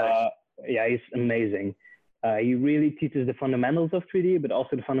 he's a good guy. Yeah, he's amazing. He really teaches the fundamentals of 3D, but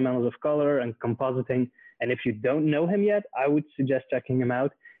also the fundamentals of color and compositing. And if you don't know him yet, I would suggest checking him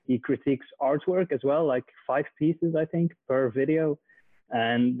out. He critiques artwork as well, like 5 pieces, I think, per video.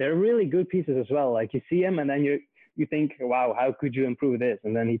 And they're really good pieces as well. Like you see him and then you think, wow, how could you improve this?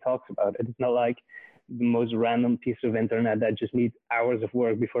 And then he talks about it. It's not like the most random piece of internet that just needs hours of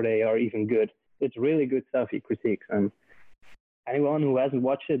work before they are even good. It's really good stuff he critiques. And anyone who hasn't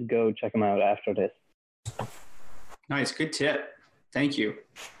watched it, go check him out after this. Nice. Good tip. Thank you.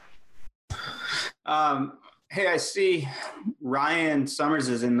 Hey, I see Ryan Summers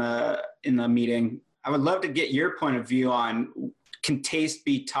is in the meeting. I would love to get your point of view on, can taste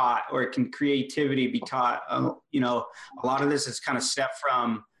be taught or can creativity be taught? A lot of this is kind of step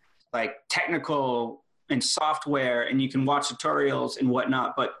from like technical and software, and you can watch tutorials and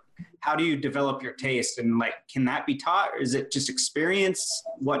whatnot, but how do you develop your taste? And like, can that be taught, or is it just experience,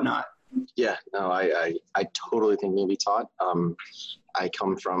 whatnot? Yeah, no, I totally think it can be taught. I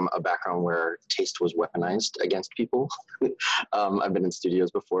come from a background where taste was weaponized against people. I've been in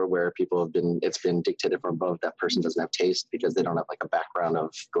studios before where it's been dictated from above that person doesn't have taste because they don't have like a background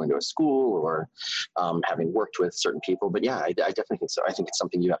of going to a school or having worked with certain people. But yeah, I definitely think so. I think it's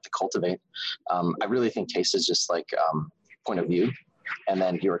something you have to cultivate. I really think taste is just like point of view, and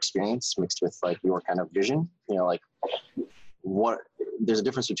then your experience mixed with like your kind of vision, there's a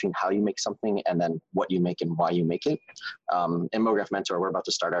difference between how you make something and then what you make and why you make it. In MoGraph Mentor, we're about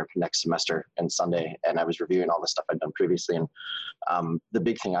to start our next semester on Sunday, and I was reviewing all the stuff I'd done previously. And the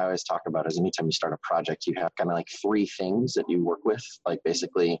big thing I always talk about is anytime you start a project, you have kind of like 3 things that you work with. Like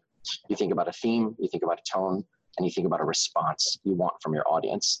basically, you think about a theme, you think about a tone, and you think about a response you want from your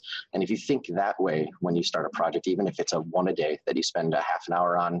audience. And if you think that way when you start a project, even if it's a one a day that you spend a half an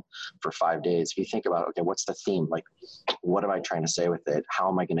hour on for 5 days, if you think about, okay, what's the theme? Like, what am I trying to say with it? How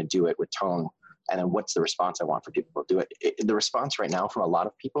am I going to do it with tone? And then what's the response I want for people to do it? The response right now from a lot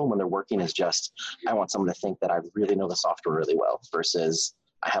of people when they're working is just, I want someone to think that I really know the software really well versus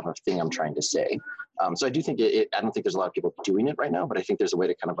I have a thing I'm trying to say. So I do think I don't think there's a lot of people doing it right now, but I think there's a way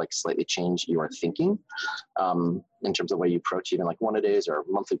to kind of like slightly change your thinking in terms of the way you approach even like one a days or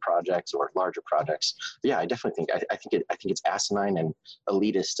monthly projects or larger projects. But yeah, I definitely think, I think it's asinine and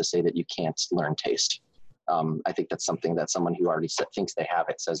elitist to say that you can't learn taste. I think that's something that someone who already thinks they have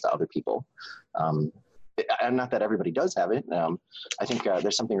it says to other people. And not that everybody does have it. I think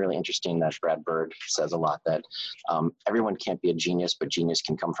there's something really interesting that Brad Bird says a lot, that everyone can't be a genius, but genius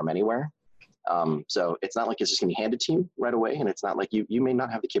can come from anywhere. So it's not like it's just going to be handed to you right away. And it's not like you may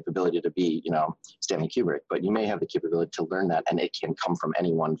not have the capability to be, Stanley Kubrick, but you may have the capability to learn that, and it can come from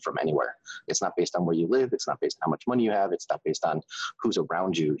anyone from anywhere. It's not based on where you live. It's not based on how much money you have. It's not based on who's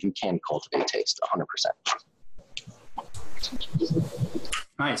around you. You can cultivate taste 100%.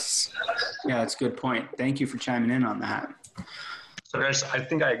 Nice. Yeah, that's a good point. Thank you for chiming in on that. So I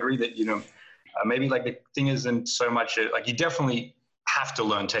think I agree that, maybe like the thing isn't so much like you definitely have to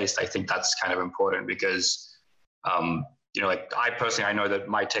learn taste. I think that's kind of important because, like I personally, I know that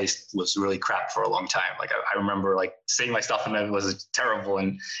my taste was really crap for a long time. Like I remember like seeing my stuff and it was terrible.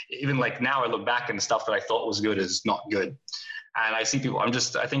 And even like now I look back and the stuff that I thought was good is not good. And I see people, I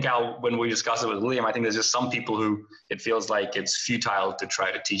think when we discussed it with Liam, I think there's just some people who it feels like it's futile to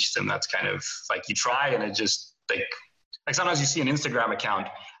try to teach them. That's kind of like you try and it just like sometimes you see an Instagram account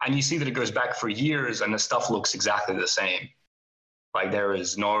and you see that it goes back for years and the stuff looks exactly the same. Like there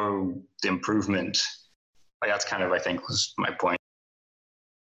is no improvement. Like that's kind of, I think, was my point.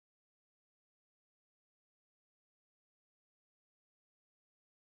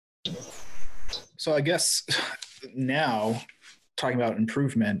 So I guess now talking about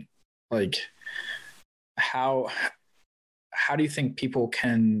improvement, like how do you think people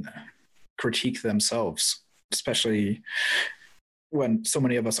can critique themselves, especially when so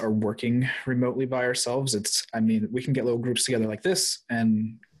many of us are working remotely by ourselves? We can get little groups together like this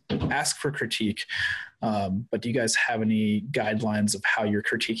and ask for critique. But do you guys have any guidelines of how you're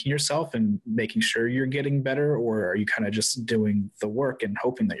critiquing yourself and making sure you're getting better? Or are you kind of just doing the work and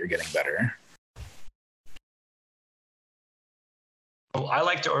hoping that you're getting better? Well, I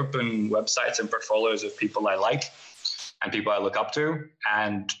like to open websites and portfolios of people I like and people I look up to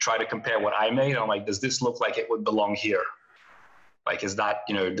and try to compare what I made. I'm like, does this look like it would belong here? Like, is that,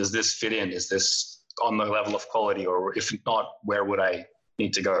 does this fit in? Is this on the level of quality? Or if not, where would I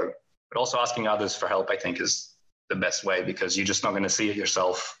need to go? But also asking others for help, I think, is the best way because you're just not going to see it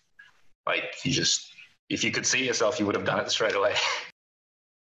yourself. Like, if you could see it yourself, you would have done it straight away.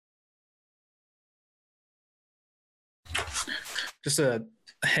 Just a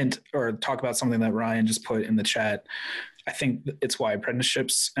hint or talk about something that Ryan just put in the chat. I think it's why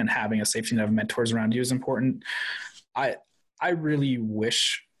apprenticeships and having a safety net of mentors around you is important. I really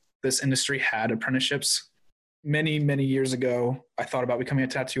wish this industry had apprenticeships. Many, many years ago, I thought about becoming a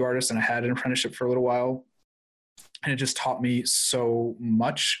tattoo artist and I had an apprenticeship for a little while. And it just taught me so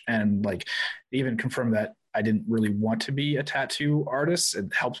much and like even confirmed that I didn't really want to be a tattoo artist.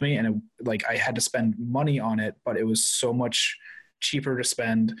 It helped me and I had to spend money on it, but it was so much cheaper to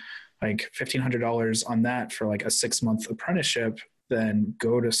spend like $1,500 on that for like a 6-month apprenticeship than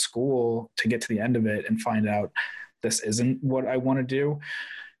go to school to get to the end of it and find out this isn't what I want to do.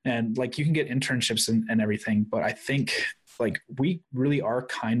 And like you can get internships and everything, but I think like we really are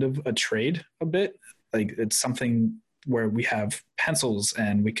kind of a trade a bit. Like it's something where we have pencils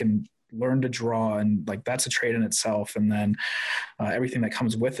and we can learn to draw and like that's a trade in itself. And then everything that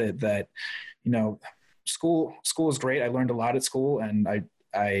comes with it that, school is great. I learned a lot at school and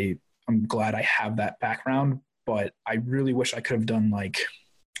I'm glad I have that background, but I really wish I could have done like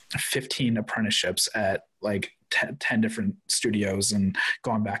 15 apprenticeships at like 10 different studios and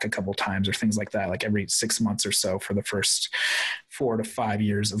gone back a couple times or things like that, like every 6 months or so for the first 4 to 5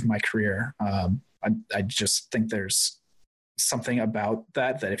 years of my career. I just think there's something about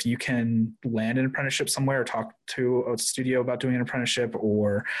that if you can land an apprenticeship somewhere or talk to a studio about doing an apprenticeship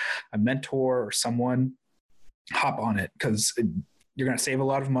or a mentor or someone, hop on it because you're going to save a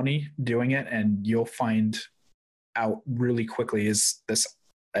lot of money doing it and you'll find out really quickly, is this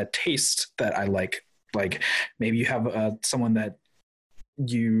a taste that I like? Like maybe you have someone that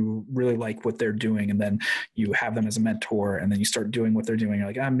you really like what they're doing, and then you have them as a mentor, and then you start doing what they're doing.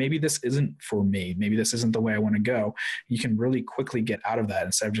 You're like, maybe this isn't for me. Maybe this isn't the way I want to go. You can really quickly get out of that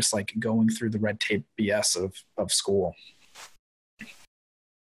instead of just like going through the red tape BS of school.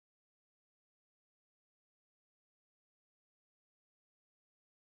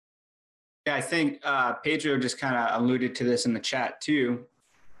 Yeah, I think Pedro just kind of alluded to this in the chat too,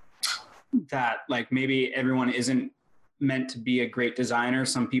 that like maybe everyone isn't meant to be a great designer.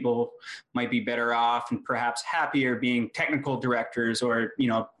 Some people might be better off and perhaps happier being technical directors, or, you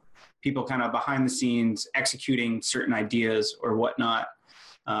know, people kind of behind the scenes executing certain ideas or whatnot.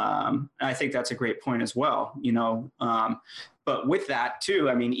 I think that's a great point as well, you know. But with that too,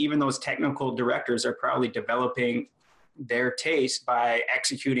 I mean, even those technical directors are probably developing their taste by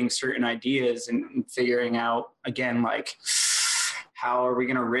executing certain ideas and figuring out, again, like, how are we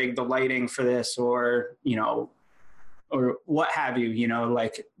going to rig the lighting for this, or, you know, or what have you, you know,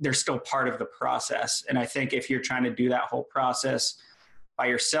 like they're still part of the process. And I think if you're trying to do that whole process by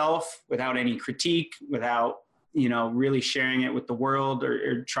yourself without any critique, without, you know, really sharing it with the world,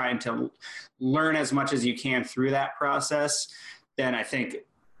 or trying to learn as much as you can through that process, then I think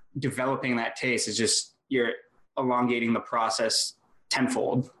developing that taste is just, you're elongating the process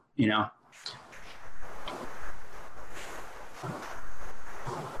tenfold, you know?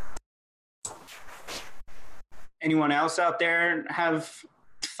 Anyone else out there have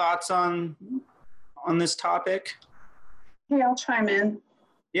thoughts on this topic? Hey, I'll chime in.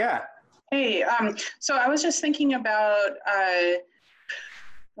 Yeah. Hey, so I was just thinking about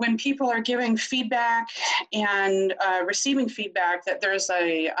when people are giving feedback and receiving feedback, that there's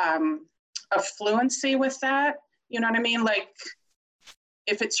a fluency with that. You know what I mean? Like,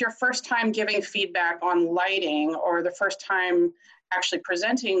 if it's your first time giving feedback on lighting, or the first time actually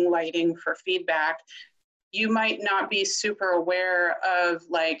presenting lighting for feedback, you might not be super aware of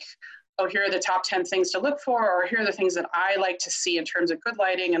like, oh, here are the top 10 things to look for, or here are the things that I like to see in terms of good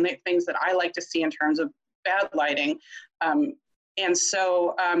lighting, and the things that I like to see in terms of bad lighting. And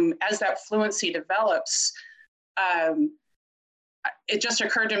so as that fluency develops, it just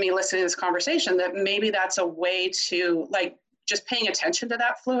occurred to me listening to this conversation that maybe that's a way to, like, just paying attention to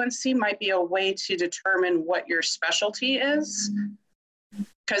that fluency might be a way to determine what your specialty is.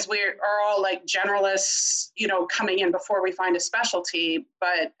 Because we are all like generalists, you know, coming in before we find a specialty,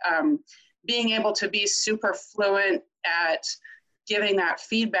 but being able to be super fluent at giving that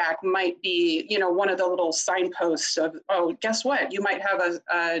feedback might be, you know, one of the little signposts of, oh, guess what? You might have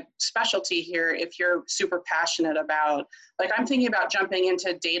a specialty here if you're super passionate about, like, I'm thinking about jumping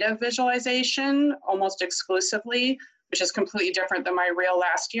into data visualization almost exclusively, which is completely different than my reel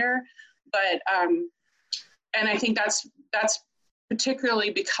last year. But, and I think that's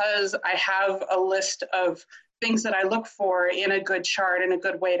particularly because I have a list of things that I look for in a good chart and a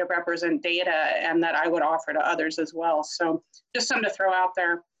good way to represent data, and that I would offer to others as well. So just something to throw out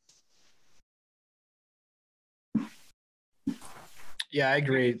there. Yeah, I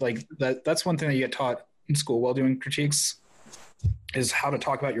agree. Like that's one thing that you get taught in school while doing critiques, is how to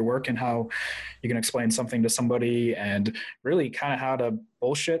talk about your work and how you can explain something to somebody, and really kind of how to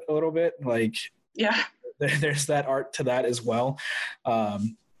bullshit a little bit. Like, yeah, there's that art to that as well.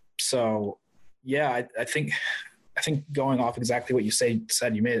 So yeah, I think going off exactly what you said,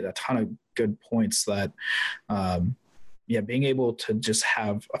 you made a ton of good points that, being able to just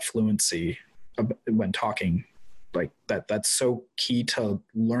have a fluency when talking, like that's so key to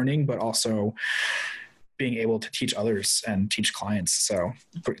learning, but also being able to teach others and teach clients. So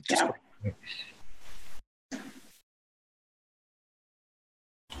just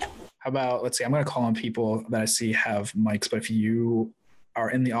how about, let's see, I'm going to call on people that I see have mics, but if you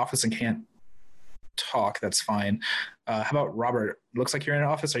are in the office and can't talk, that's fine. How about Robert? Looks like you're in an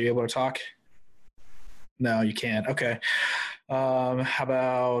office. Are you able to talk? No, you can't. Okay. How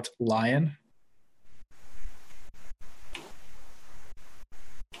about Lion?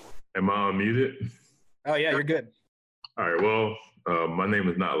 Am I unmuted? Oh yeah, you're good. All right. Well, my name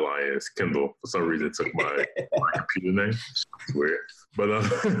is not Lion. It's Kendall. For some reason, it took my computer name. It's weird, but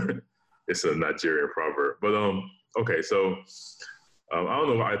it's a Nigerian proverb. But okay. So I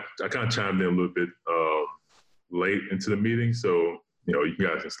don't know. I kind of chimed in a little bit late into the meeting, so you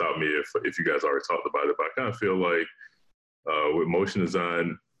guys can stop me if you guys already talked about it. But I kind of feel like with motion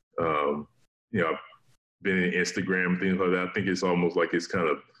design, I've been in Instagram and things like that. I think it's almost like it's kind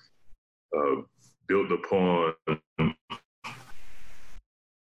of built upon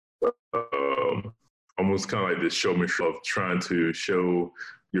almost kind of like this showmanship of trying to show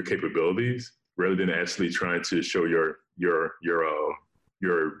your capabilities rather than actually trying to show your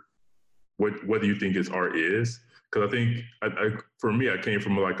what do you think is art is. because I think for me, I came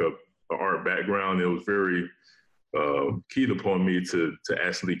from like a art background. It was very keyed upon me to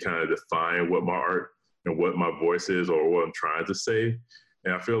actually kind of define what my art and what my voice is or what I'm trying to say.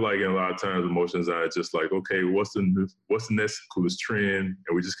 And I feel like in a lot of times, motion design is just like, okay, what's the next coolest trend?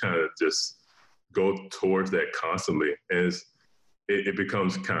 And we just kind of just go towards that constantly. And it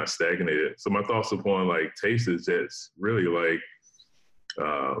becomes kind of stagnated. So my thoughts upon like taste is just really like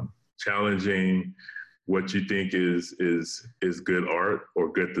challenging what you think is good art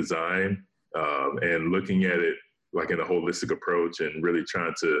or good design, and looking at it like in a holistic approach and really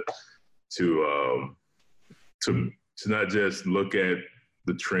trying to not just look at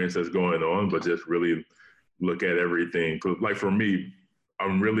the trends that's going on, but just really look at everything. Like for me,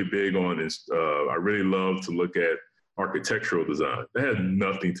 I'm really big on this. I really love to look at architectural design. That has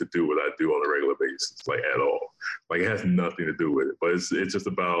nothing to do with what I do on a regular basis, like at all. Like it has nothing to do with it. But it's just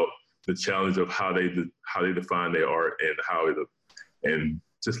about the challenge of how they define their art and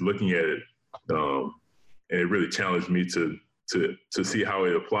just looking at it. And it really challenged me to see how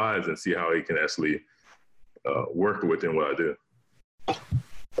it applies and see how it can actually work within what I do.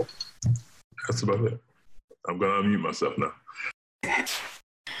 That's about it. I'm gonna unmute myself now.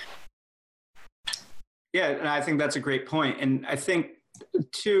 Yeah, and I think that's a great point. And I think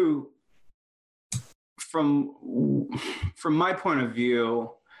too, from my point of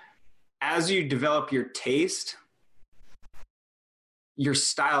view, as you develop your taste, your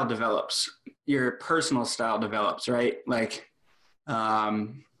style develops, your personal style develops, right? Like,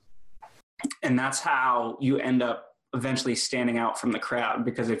 and that's how you end up eventually standing out from the crowd,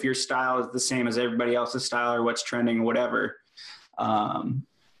 because if your style is the same as everybody else's style or what's trending or whatever,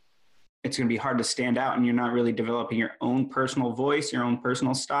 it's going to be hard to stand out, and you're not really developing your own personal voice, your own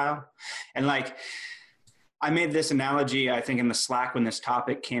personal style. And like, I made this analogy, I think in the Slack when this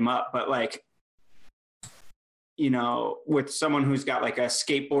topic came up, but like, you know, with someone who's got like a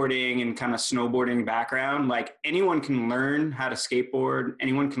skateboarding and kind of snowboarding background, like anyone can learn how to skateboard,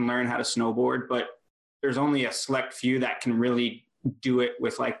 anyone can learn how to snowboard, but there's only a select few that can really do it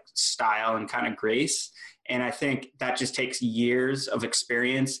with like style and kind of grace. And I think that just takes years of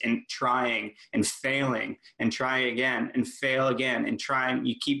experience in trying and failing and trying again and fail again and trying.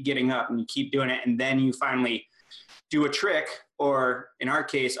 You keep getting up and you keep doing it. And then you finally do a trick, or in our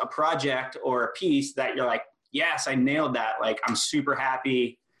case, a project or a piece that you're like, yes, I nailed that. Like, I'm super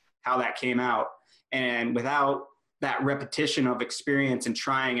happy how that came out. And without that repetition of experience and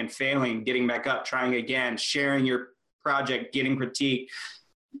trying and failing, getting back up, trying again, sharing your project, getting critiqued,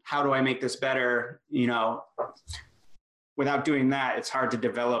 how do I make this better? You know, without doing that, it's hard to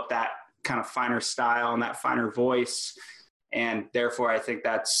develop that kind of finer style and that finer voice. And therefore, I think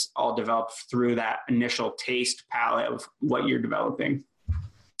that's all developed through that initial taste palette of what you're developing.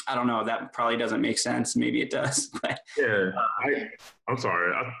 I don't know. That probably doesn't make sense. Maybe it does. But, yeah, I'm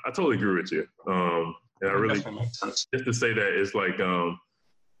sorry. I totally agree with you. And I really, just to say that, it's like I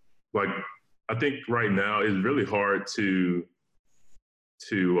think right now it's really hard to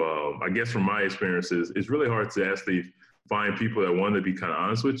I guess from my experiences, it's really hard to actually find people that want to be kind of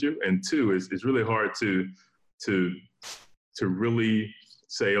honest with you. And two, it's really hard to really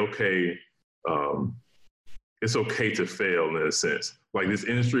say, okay, it's okay to fail in a sense. Like, this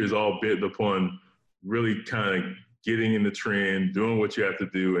industry is all built upon really kind of getting in the trend, doing what you have to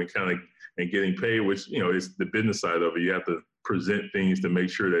do, and getting paid, which, you know, is the business side of it. You have to present things to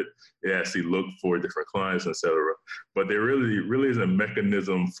make sure that it actually look for different clients, et cetera. But there really is a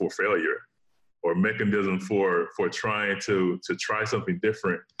mechanism for failure, or mechanism for trying to try something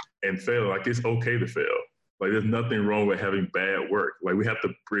different and fail. Like, it's okay to fail. Like, there's nothing wrong with having bad work. Like, we have to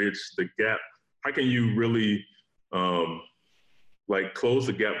bridge the gap. How can you really close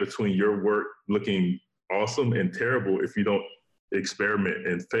the gap between your work looking awesome and terrible if you don't experiment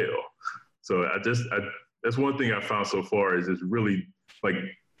and fail? So that's one thing I found so far, is it's really like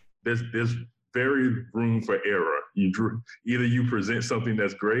there's very room for error. Either you present something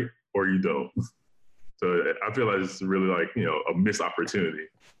that's great or you don't. So I feel like it's really like, you know, a missed opportunity.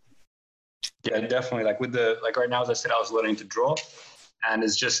 Yeah, definitely. Like right now, as I said, I was learning to draw, and I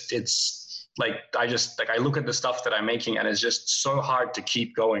look at the stuff that I'm making, and it's just so hard to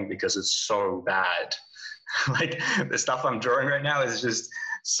keep going because it's so bad. Like, the stuff I'm drawing right now is just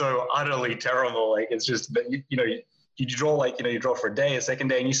so utterly terrible. Like, it's just, you draw, you draw for a day, a second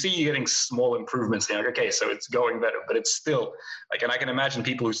day, and you see you're getting small improvements. You're like, okay, so it's going better, but it's still like, and I can imagine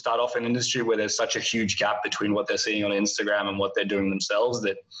people who start off in industry where there's such a huge gap between what they're seeing on Instagram and what they're doing themselves,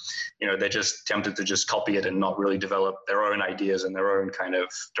 that, you know, they're just tempted to just copy it and not really develop their own ideas and their own kind of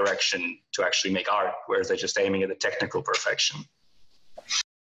direction to actually make art, whereas they're just aiming at the technical perfection.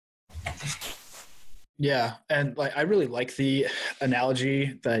 Yeah, and like I really like the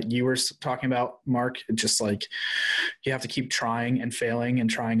analogy that you were talking about, Mark. Just like you have to keep trying and failing and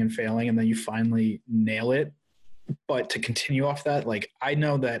trying and failing, and then you finally nail it. But to continue off that, like I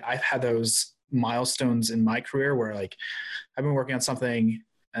know that I've had those milestones in my career where like I've been working on something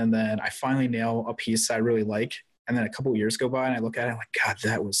and then I finally nail a piece I really like, and then a couple of years go by and I look at it, I'm like, God,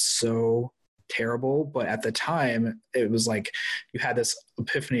 that was so terrible. But at the time, it was like you had this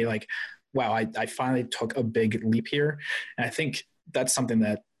epiphany, like, wow, I finally took a big leap here. And I think that's something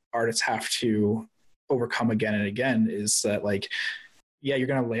that artists have to overcome again and again, is that like, yeah, you're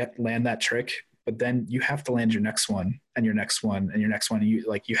going to land that trick, but then you have to land your next one and your next one and your next one. And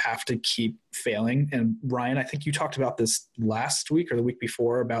you have to keep failing. And Ryan, I think you talked about this last week or the week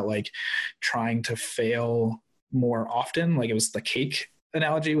before about like trying to fail more often. Like it was the cake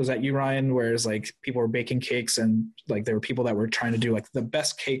analogy. Was that you, Ryan? Whereas like people were baking cakes and like there were people that were trying to do like the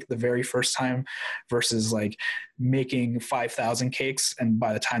best cake the very first time versus like making 5,000 cakes. And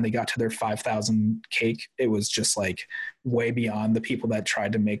by the time they got to their 5,000 cake, it was just like way beyond the people that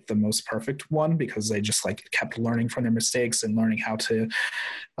tried to make the most perfect one, because they just like kept learning from their mistakes and learning how to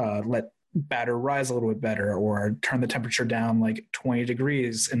let batter rise a little bit better or turn the temperature down like 20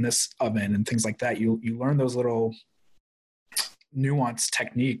 degrees in this oven and things like that. You learn those little nuanced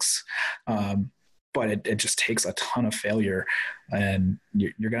techniques, but it just takes a ton of failure, and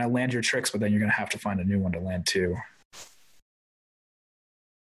you're going to land your tricks, but then you're going to have to find a new one to land too.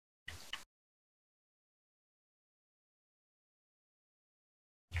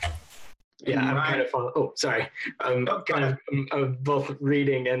 Yeah, I'm kind of follow. Oh, sorry. I'm both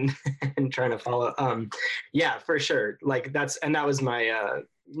reading and and trying to follow. Yeah, for sure. Like that was my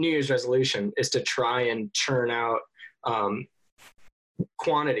New Year's resolution, is to try and churn out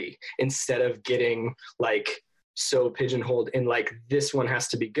quantity instead of getting like so pigeonholed in like this one has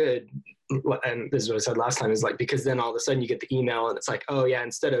to be good. And this is what I said last time, is like, because then all of a sudden you get the email and it's like, oh yeah,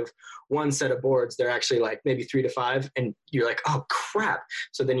 instead of one set of boards, they're actually like maybe 3 to 5, and you're like, oh crap.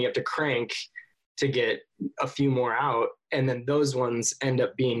 So then you have to crank to get a few more out, and then those ones end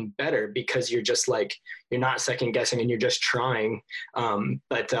up being better because you're just like, you're not second guessing and you're just trying.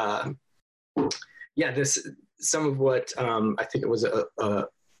 Yeah, some of what I think it was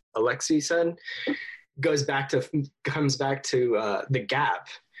Alexi said comes back to the gap,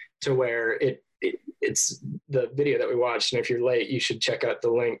 to where it's the video that we watched. And if you're late, you should check out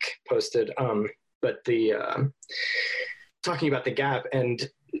the link posted. But talking about the gap, and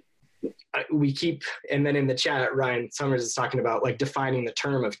and then in the chat, Ryan Summers is talking about like defining the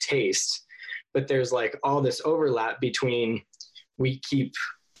term of taste, but there's like all this overlap between, we keep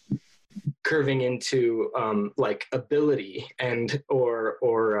curving into like ability and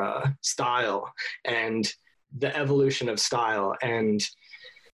or style, and the evolution of style, and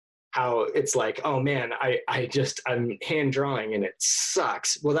how it's like, oh man, I'm hand drawing and it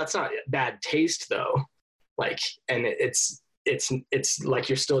sucks. Well, that's not bad taste though. Like, and it's like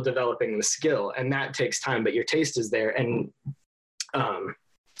you're still developing the skill, and that takes time, but your taste is there. And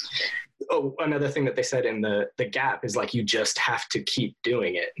another thing that they said in the gap is like, you just have to keep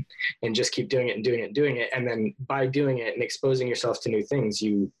doing it, and just keep doing it and doing it and doing it. And then by doing it and exposing yourself to new things,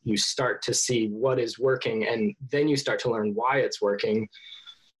 you start to see what is working, and then you start to learn why it's working.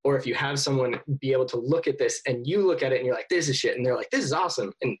 Or if you have someone be able to look at this and you look at it and you're like, this is shit, and they're like, this is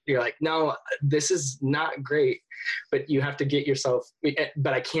awesome, and you're like, no, this is not great. But you have to get yourself,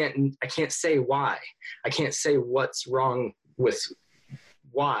 but I can't say why. I can't say what's wrong with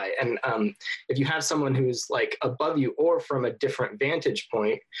why. And if you have someone who's like above you or from a different vantage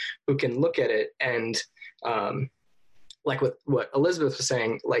point, who can look at it and like what Elizabeth was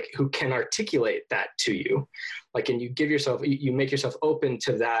saying, like who can articulate that to you, like, and you make yourself open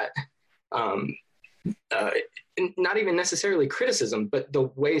to that, not even necessarily criticism, but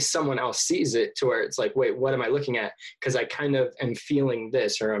the way someone else sees it, to where it's like, wait, what am I looking at? Because I kind of am feeling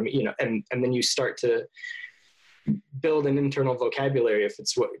this, or and then you start to build an internal vocabulary. If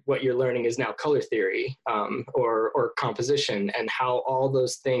it's what you're learning is now color theory, or composition, and how all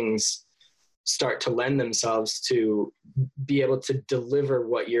those things start to lend themselves to be able to deliver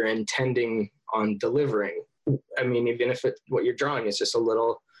what you're intending on delivering. I mean, even if what you're drawing is just a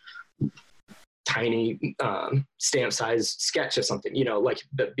little tiny stamp size sketch of something,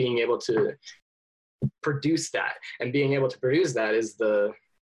 but being able to produce that, and being able to produce that is the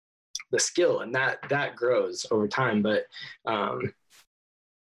skill, and that grows over time. But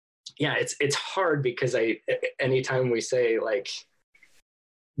yeah, it's hard, because anytime we say like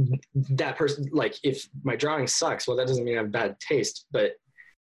that person, like if my drawing sucks, well, that doesn't mean I have bad taste, but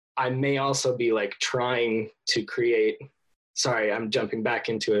I may also be like trying to create, sorry, I'm jumping back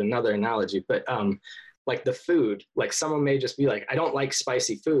into another analogy, but like the food, like someone may just be like, I don't like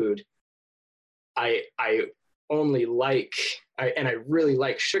spicy food. I only like, and I really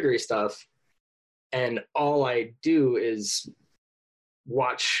like sugary stuff. And all I do is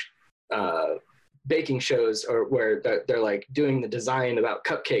watch baking shows or where they're like doing the design about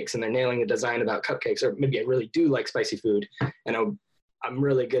cupcakes and they're nailing the design about cupcakes, or maybe I really do like spicy food and I'm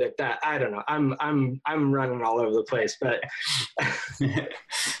really good at that. I don't know. I'm running all over the place, but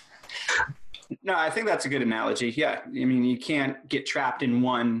no, I think that's a good analogy. Yeah. I mean, you can't get trapped in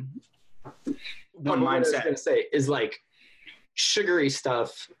one mindset. What I was going to say is like sugary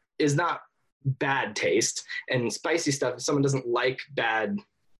stuff is not bad taste, and spicy stuff, if someone doesn't like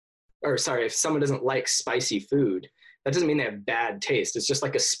if someone doesn't like spicy food, that doesn't mean they have bad taste. It's just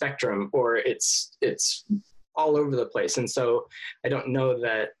like a spectrum, or it's all over the place. And so I don't know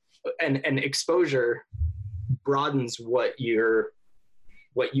that, and exposure broadens what you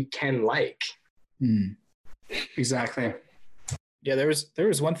can like. Exactly. Yeah, there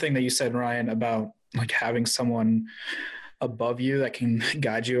was one thing that you said, Ryan, about like having someone above you that can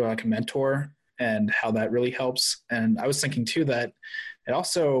guide you, like a mentor, and how that really helps. And I was thinking too that it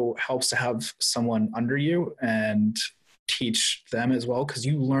also helps to have someone under you and teach them as well, because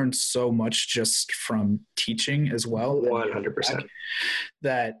you learn so much just from teaching as well. 100%.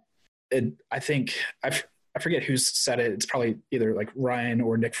 That I think I forget who said it. It's probably either like Ryan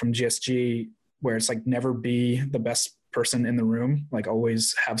or Nick from GSG, where it's like never be the best person in the room, like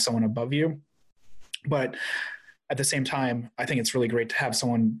always have someone above you. But at the same time, I think it's really great to have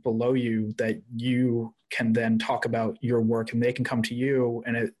someone below you that you can then talk about your work and they can come to you,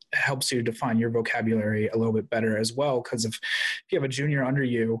 and it helps you define your vocabulary a little bit better as well. Because if you have a junior under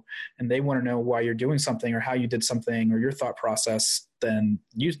you and they want to know why you're doing something or how you did something or your thought process, then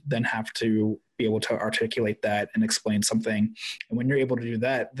you then have to be able to articulate that and explain something. And when you're able to do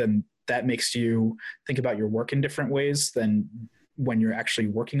that, then that makes you think about your work in different ways than when you're actually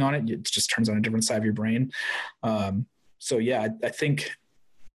working on it. It just turns on a different side of your brain. So yeah, I think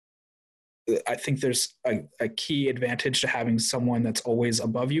there's a key advantage to having someone that's always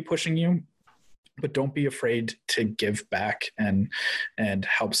above you, pushing you, but don't be afraid to give back and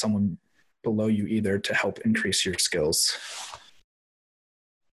help someone below you either, to help increase your skills.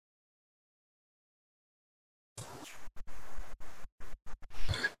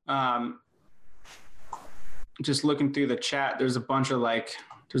 Just looking through the chat, there's a bunch of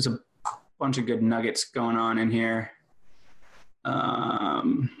good nuggets going on in here.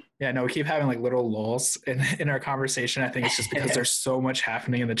 Yeah, no, we keep having like little lulls in our conversation. I think it's just because there's so much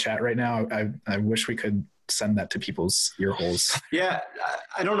happening in the chat right now. I wish we could send that to people's ear holes. Yeah,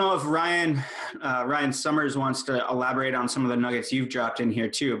 I don't know if Ryan Summers wants to elaborate on some of the nuggets you've dropped in here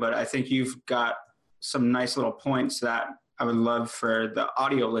too, but I think you've got some nice little points that I would love for the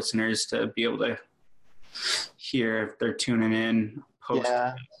audio listeners to be able to hear if they're tuning in post.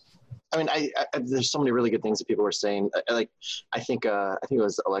 Yeah. I mean, I there's so many really good things that people were saying. I think it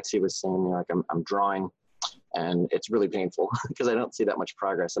was Alexei was saying, like, I'm drawing and it's really painful because I don't see that much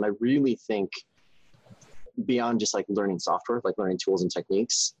progress. And I really think beyond just like learning software, like learning tools and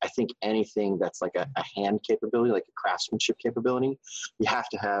techniques, I think anything that's like a hand capability, like a craftsmanship capability, you have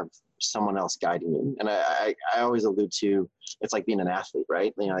to have someone else guiding you. And I always allude to, it's like being an athlete,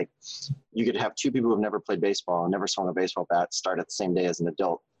 right? You know, like you could have two people who've never played baseball and never swung a baseball bat start at the same day as an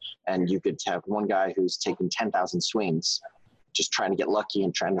adult. And you could have one guy who's taking 10,000 swings, just trying to get lucky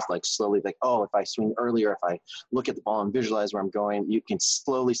and trying to like slowly like, oh, if I swing earlier, if I look at the ball and visualize where I'm going, you can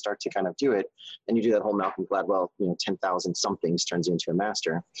slowly start to kind of do it. And you do that whole Malcolm Gladwell, 10,000 somethings turns you into a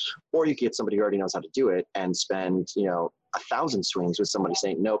master. Or you get somebody who already knows how to do it and spend, 1,000 swings with somebody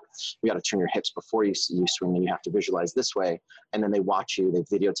saying, nope, you got to turn your hips before you swing and you have to visualize this way. And then they watch you, they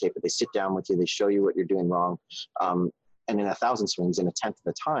videotape it, they sit down with you, they show you what you're doing wrong. And in 1,000 swings, in a tenth of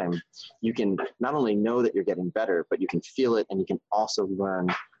the time, you can not only know that you're getting better, but you can feel it, and you can also learn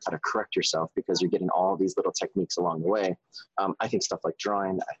how to correct yourself because you're getting all these little techniques along the way. I think stuff like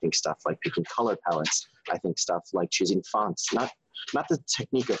drawing, I think stuff like picking color palettes, I think stuff like choosing fonts, not the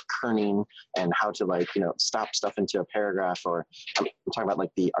technique of kerning and how to stop stuff into a paragraph, or I'm talking about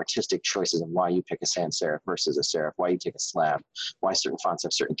like the artistic choices of why you pick a sans serif versus a serif, why you take a slab, why certain fonts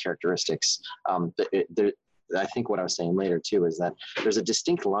have certain characteristics. I think what I was saying later too is that there's a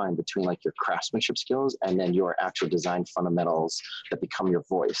distinct line between like your craftsmanship skills and then your actual design fundamentals that become your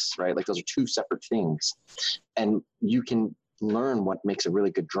voice, right? Like those are two separate things. And you can learn what makes a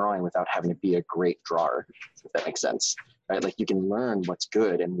really good drawing without having to be a great drawer, if that makes sense, right? Like you can learn what's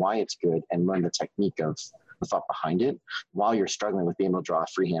good and why it's good and learn the technique of the thought behind it while you're struggling with being able to draw a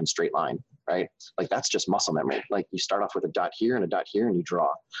freehand straight line, right? Like that's just muscle memory. Like you start off with a dot here and a dot here and you draw.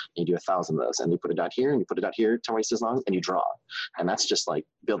 And you do 1,000 of those, and you put a dot here and you put a dot here twice as long and you draw. And that's just like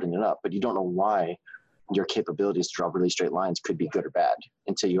building it up. But you don't know why your capabilities to draw really straight lines could be good or bad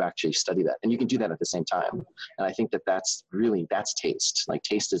until you actually study that. And you can do that at the same time. And I think that that's taste. Like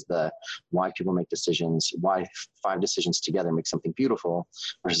taste is the why people make decisions, why 5 decisions together make something beautiful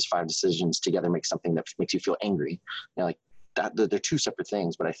versus 5 decisions together make something that makes you feel angry. You know, like that, they're 2 separate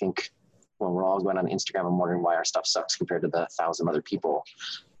things. But I think when we're all going on Instagram and wondering why our stuff sucks compared to the 1,000 other people,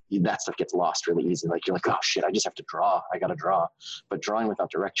 that stuff gets lost really easy. Like you're like, oh shit, I just have to draw. I got to draw. But drawing without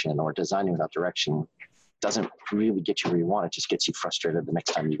direction or designing without direction doesn't really get you where you want. It just gets you frustrated the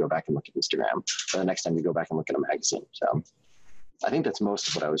next time you go back and look at Instagram or the next time you go back and look at a magazine. So I think that's most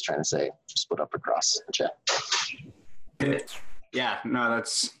of what I was trying to say, split up across the chat. Yeah, no,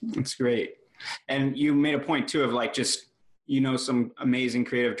 that's great. And you made a point too of like just, you know, some amazing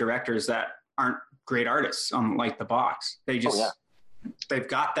creative directors that aren't great artists on like the box. They just, they've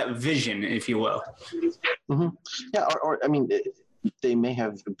got that vision, if you will. Mm-hmm. Yeah. Or I mean, they may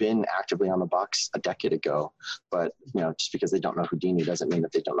have been actively on the box a decade ago, but you know, just because they don't know Houdini doesn't mean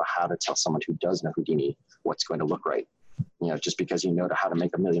that they don't know how to tell someone who does know Houdini what's going to look right. You know, just because you know how to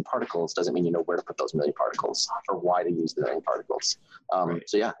make 1,000,000 particles doesn't mean you know where to put those 1,000,000 particles or why to use the 1,000,000 particles.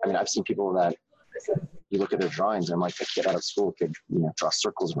 So yeah, I mean, I've seen people that you look at their drawings and like a kid out of school could, you know, draw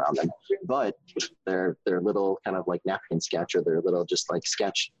circles around them, but their little kind of like napkin sketch or their little just like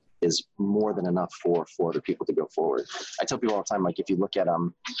sketch is more than enough for other people to go forward. I tell people all the time, like if you look at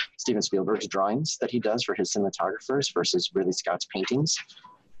Steven Spielberg's drawings that he does for his cinematographers versus Ridley Scott's paintings,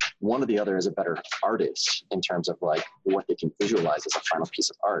 one or the other is a better artist in terms of like what they can visualize as a final piece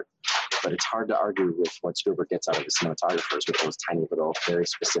of art. But it's hard to argue with what Spielberg gets out of his cinematographers with those tiny little, very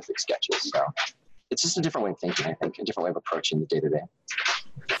specific sketches. So it's just a different way of thinking, I think, a different way of approaching the day-to-day.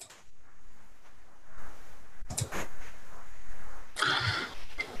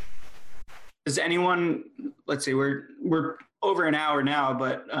 Does anyone, let's see, we're over an hour now,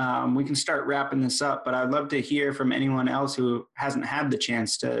 but we can start wrapping this up. But I'd love to hear from anyone else who hasn't had the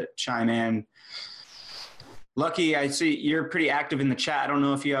chance to chime in. Lucky, I see you're pretty active in the chat. I don't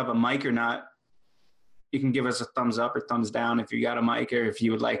know if you have a mic or not. You can give us a thumbs up or thumbs down if you got a mic, or if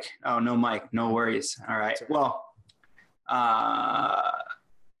you would like, oh, no mic, no worries. All right. Well,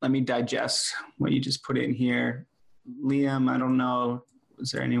 let me digest what you just put in here. Liam, I don't know.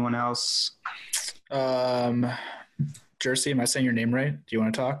 Is there anyone else? Jersey, am I saying your name right? Do you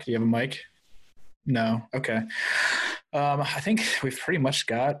want to talk? Do you have a mic? No? Okay. I think we've pretty much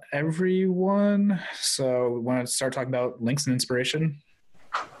got everyone. So we want to start talking about links and inspiration?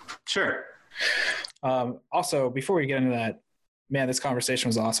 Sure. Also, before we get into that, man, this conversation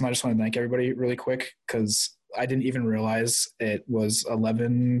was awesome. I just want to thank everybody really quick because I didn't even realize it was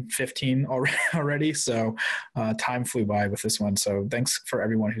 11:15 already. So time flew by with this one. So thanks for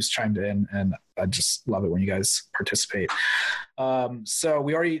everyone who's chimed in. And I just love it when you guys participate. So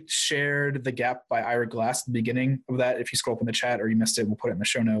we already shared The Gap by Ira Glass at the beginning of that. If you scroll up in the chat or you missed it, we'll put it in the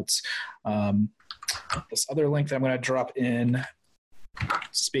show notes. This other link that I'm going to drop in,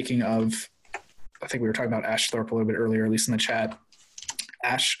 speaking of, I think we were talking about Ash Thorpe a little bit earlier, at least in the chat.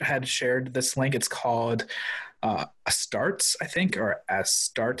 Ash had shared this link. It's called Astartes, I think, or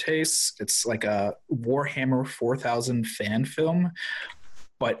Astartes. It's like a Warhammer 4000 fan film,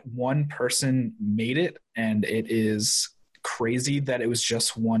 but one person made it, and it is crazy that it was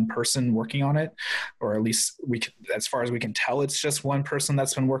just one person working on it, or at least as far as we can tell, it's just one person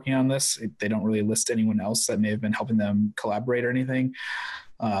that's been working on this. They don't really list anyone else that may have been helping them collaborate or anything.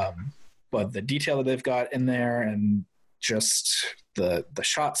 But the detail that they've got in there and just the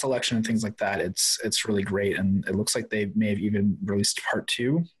shot selection and things like that, it's really great. And it looks like they may have even released part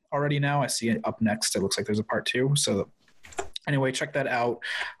 2 already now. I see it up next. It looks like there's a part 2. So anyway, check that out.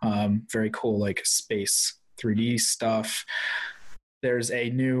 Very cool, like space 3D stuff. There's a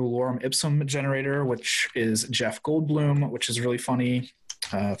new Lorem Ipsum generator, which is Jeff Goldblum, which is really funny.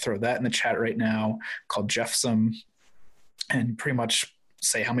 Throw that in the chat right now, called Jeffsum, and pretty much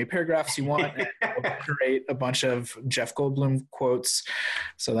say how many paragraphs you want and we'll create a bunch of Jeff Goldblum quotes.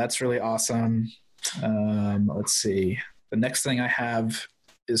 So that's really awesome. Let's see. The next thing I have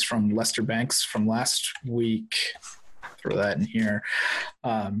is from Lester Banks from last week. Throw that in here.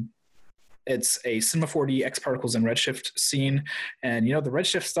 It's a Cinema 4D X particles and redshift scene. And, you know, the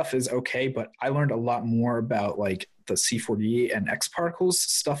redshift stuff is okay, but I learned a lot more about like the C4D and X particles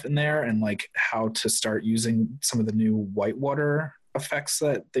stuff in there and like how to start using some of the new whitewater effects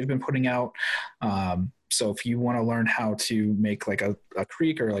that they've been putting out. So if you want to learn how to make like a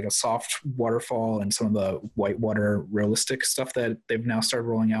creek or like a soft waterfall and some of the whitewater realistic stuff that they've now started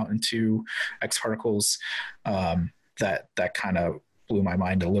rolling out into XParticles, that kind of blew my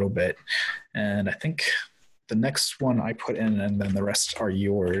mind a little bit. And I think the next one I put in, and then the rest are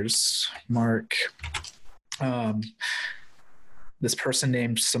yours, Mark. This person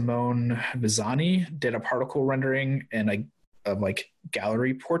named Simone Vizani did a particle rendering of like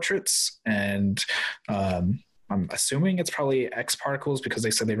gallery portraits, and I'm assuming it's probably XParticles because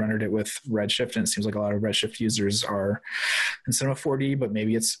they said they rendered it with Redshift, and it seems like a lot of Redshift users are in Cinema 4D, but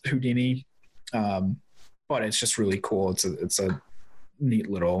maybe it's Houdini. But it's just really cool. It's a neat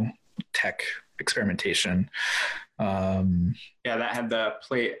little tech experimentation. Yeah, that had a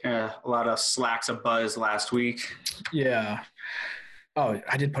lot of slacks of buzz last week. Yeah. Oh,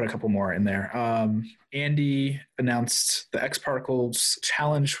 I did put a couple more in there. Andy announced the XParticles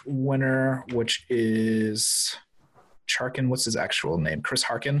challenge winner, which is Charkin. What's his actual name? Chris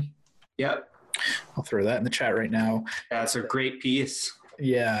Harkin. Yep. I'll throw that in the chat right now. Yeah, it's a great piece.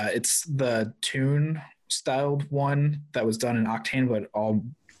 Yeah, it's the Toon styled one that was done in Octane, but all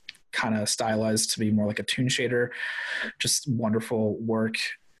kind of stylized to be more like a Toon shader. Just wonderful work.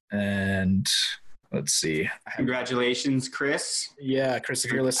 And let's see. Congratulations, Chris. Yeah, Chris,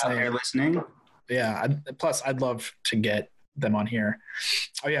 if you're listening. Yeah, plus I'd love to get them on here.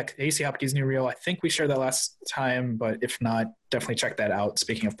 Oh yeah, AC Hopkins' new reel. I think we shared that last time, but if not, definitely check that out.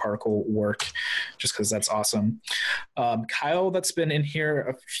 Speaking of particle work, just because that's awesome. Kyle, that's been in here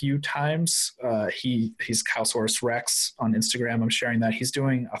a few times. He's Kylesaurus Rex on Instagram. I'm sharing that. He's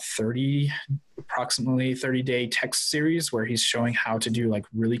doing a approximately 30-day text series where he's showing how to do like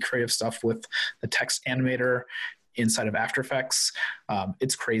really creative stuff with the text animator inside of After Effects.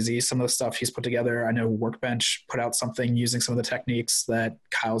 It's crazy, some of the stuff he's put together. I know Workbench put out something using some of the techniques that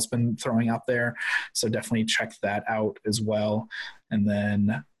Kyle's been throwing out there, so definitely check that out as well. And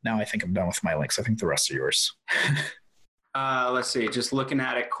then now I think I'm done with my links. I think the rest are yours. Let's see, just looking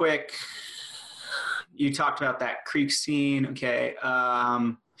at it quick. You talked about that creek scene. Okay.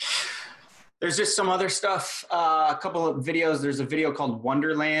 There's just some other stuff, a couple of videos. There's a video called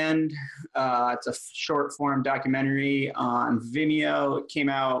Wonderland. It's a short form documentary on Vimeo. It came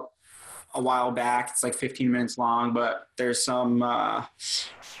out a while back. It's like 15 minutes long, but there's some,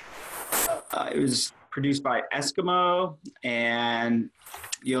 it was produced by Eskimo, and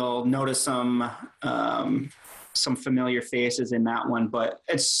you'll notice some familiar faces in that one, but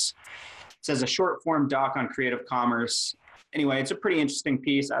it says a short form doc on creative commerce. Anyway, it's a pretty interesting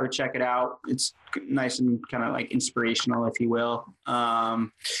piece. I would check it out. It's nice and kind of like inspirational, if you will.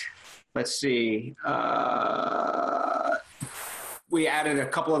 Let's see. We added a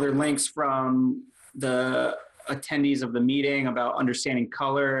couple other links from the attendees of the meeting about understanding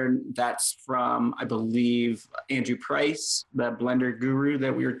color. That's from, I believe, Andrew Price, the Blender guru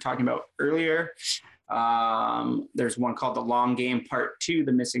that we were talking about earlier. There's one called The Long Game Part 2,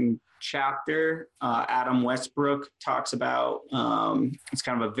 The Missing Chapter. Adam Westbrook talks about, it's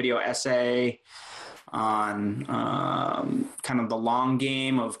kind of a video essay on kind of the long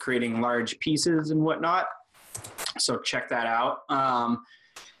game of creating large pieces and whatnot. So check that out.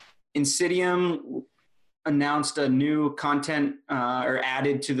 Insidium announced a new content or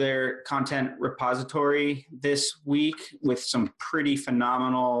added to their content repository this week with some pretty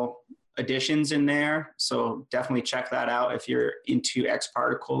phenomenal additions in there. So definitely check that out if you're into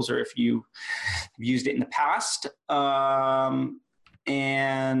XParticles or if you've used it in the past.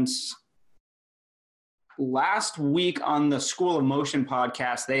 And last week on the School of Motion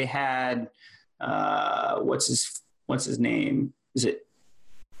podcast, they had what's his name? Is it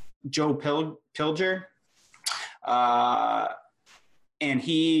Joe Pilger? And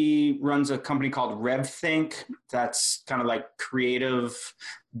he runs a company called RevThink. That's kind of like creative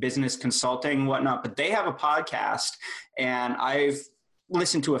business consulting and whatnot. But they have a podcast, and I've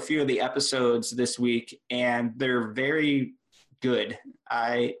listened to a few of the episodes this week, and they're very good.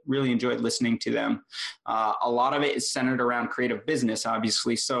 I really enjoyed listening to them. A lot of it is centered around creative business,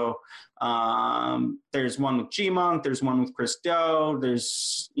 obviously. So there's one with G-Monk. There's one with Chris Do.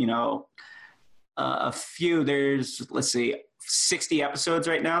 There's, a few. There's, 60 episodes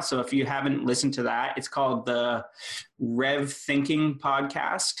right now. So if you haven't listened to that, it's called the Rev Thinking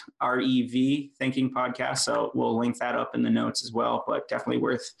Podcast, REV Thinking Podcast. So we'll link that up in the notes as well, but definitely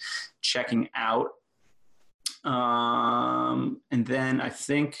worth checking out. And then I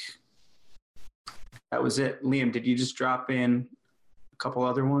think that was it. Liam, did you just drop in a couple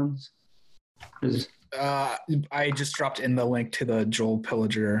other ones? I just dropped in the link to the Joel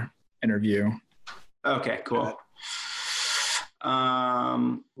Pillager interview. Okay, cool.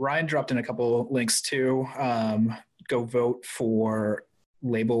 Ryan dropped in a couple links too. Go vote for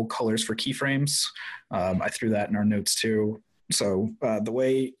label colors for keyframes. I threw that in our notes too. So the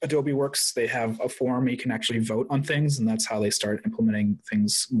way Adobe works, they have a forum you can actually vote on things, and that's how they start implementing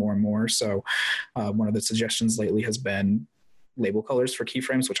things more and more. So one of the suggestions lately has been label colors for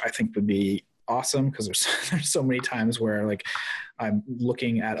keyframes, which I think would be awesome, because there's so many times where like I'm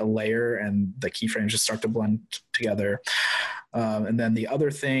looking at a layer and the keyframes just start to blend together. And then the other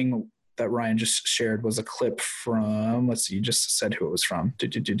thing that Ryan just shared was a clip from, let's see, you just said who it was from,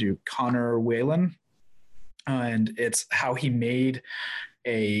 Connor Whalen. And it's how he made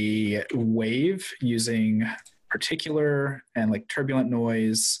a wave using particular and like turbulent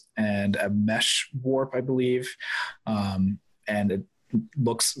noise and a mesh warp, I believe. And it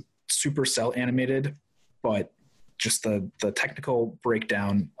looks super cell animated, but just the technical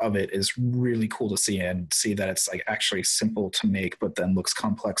breakdown of it is really cool to see, and see that it's like actually simple to make, but then looks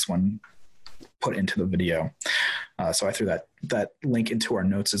complex when put into the video. So I threw that link into our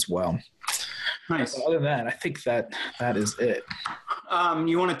notes as well. Nice. Other than that, I think that is it.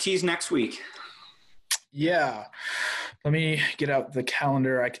 You want to tease next week? Yeah. Let me get out the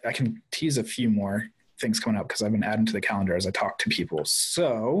calendar. I can tease a few more things coming up because I've been adding to the calendar as I talk to people.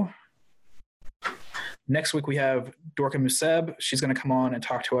 So next week we have Dorka Museb. She's going to come on and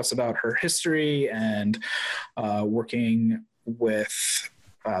talk to us about her history and working with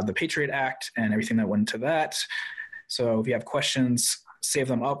the Patriot Act and everything that went into that. So if you have questions, save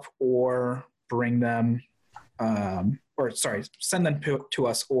them up or bring them, send them to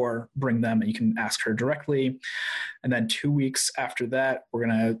us or bring them, and you can ask her directly. And then 2 weeks after that, we're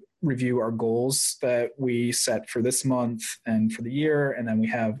going to review our goals that we set for this month and for the year. And then we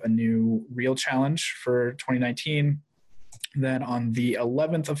have a new Reel challenge for 2019. Then on the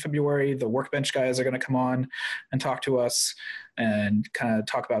 11th of February, the Workbench guys are going to come on and talk to us and kind of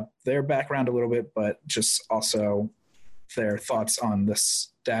talk about their background a little bit, but just also their thoughts on the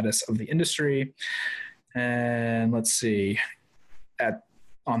status of the industry. And let's see,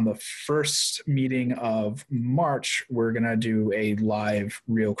 on the first meeting of March, we're going to do a live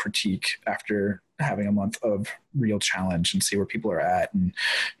Reel critique after having a month of Reel challenge and see where people are at, and,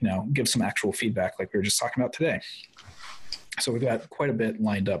 give some actual feedback like we were just talking about today. So we've got quite a bit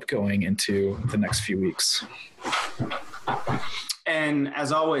lined up going into the next few weeks. And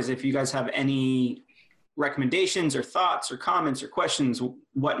as always, if you guys have any recommendations or thoughts or comments or questions,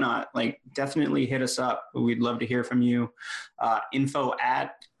 whatnot, like definitely hit us up. We'd love to hear from you. Info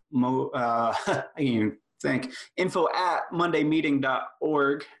at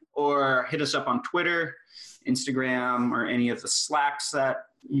mondaymeeting.org, or hit us up on Twitter, Instagram, or any of the Slacks that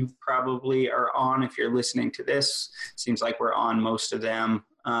you probably are on if you're listening to this. Seems like we're on most of them.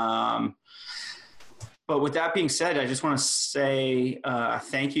 But with that being said, I just want to say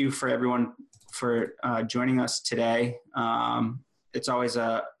thank you for everyone for joining us today. It's always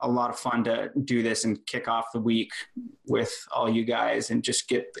a lot of fun to do this and kick off the week with all you guys and just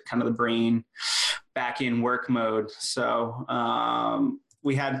get the brain back in work mode. So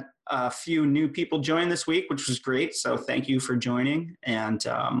we had a few new people join this week, which was great. So thank you for joining. And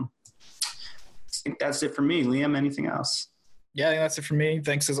I think that's it for me. Liam, anything else? Yeah, I think that's it for me.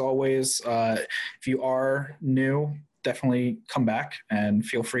 Thanks as always. If you are new, definitely come back and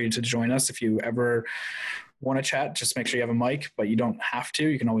feel free to join us. If you ever want to chat, just make sure you have a mic, but you don't have to.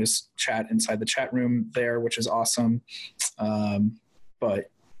 You can always chat inside the chat room there, which is awesome.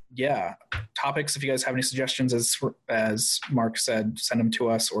 But yeah, topics, if you guys have any suggestions, as Mark said, send them to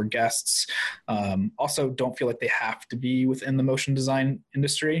us, or guests. Also, don't feel like they have to be within the motion design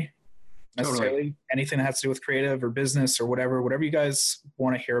industry necessarily. Totally. Anything that has to do with creative or business or whatever you guys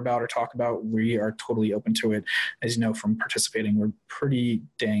want to hear about or talk about, we are totally open to it. As you know from participating, we're pretty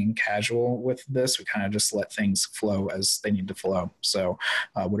dang casual with this. We kind of just let things flow as they need to flow. So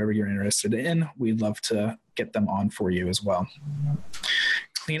whatever you're interested in, we'd love to get them on for you as well.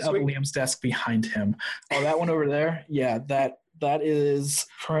 Clean up Liam's desk behind him. Oh, that one over there? Yeah, that is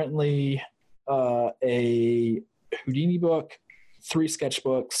currently a Houdini book, 3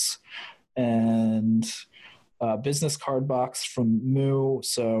 sketchbooks, and a business card box from Moo.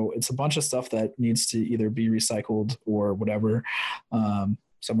 So it's a bunch of stuff that needs to either be recycled or whatever.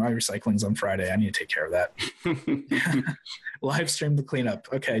 So my recycling's on Friday. I need to take care of that. Live stream the cleanup.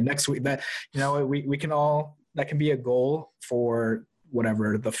 Okay, next week. That, we can all, that can be a goal for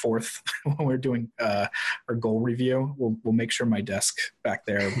whatever the 4th when we're doing our goal review. We'll make sure my desk back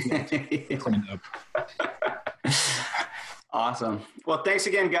there cleaned up. Awesome. Well, thanks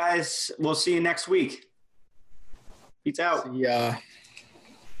again, guys. We'll see you next week. Peace out. Yeah.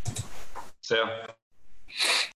 See ya.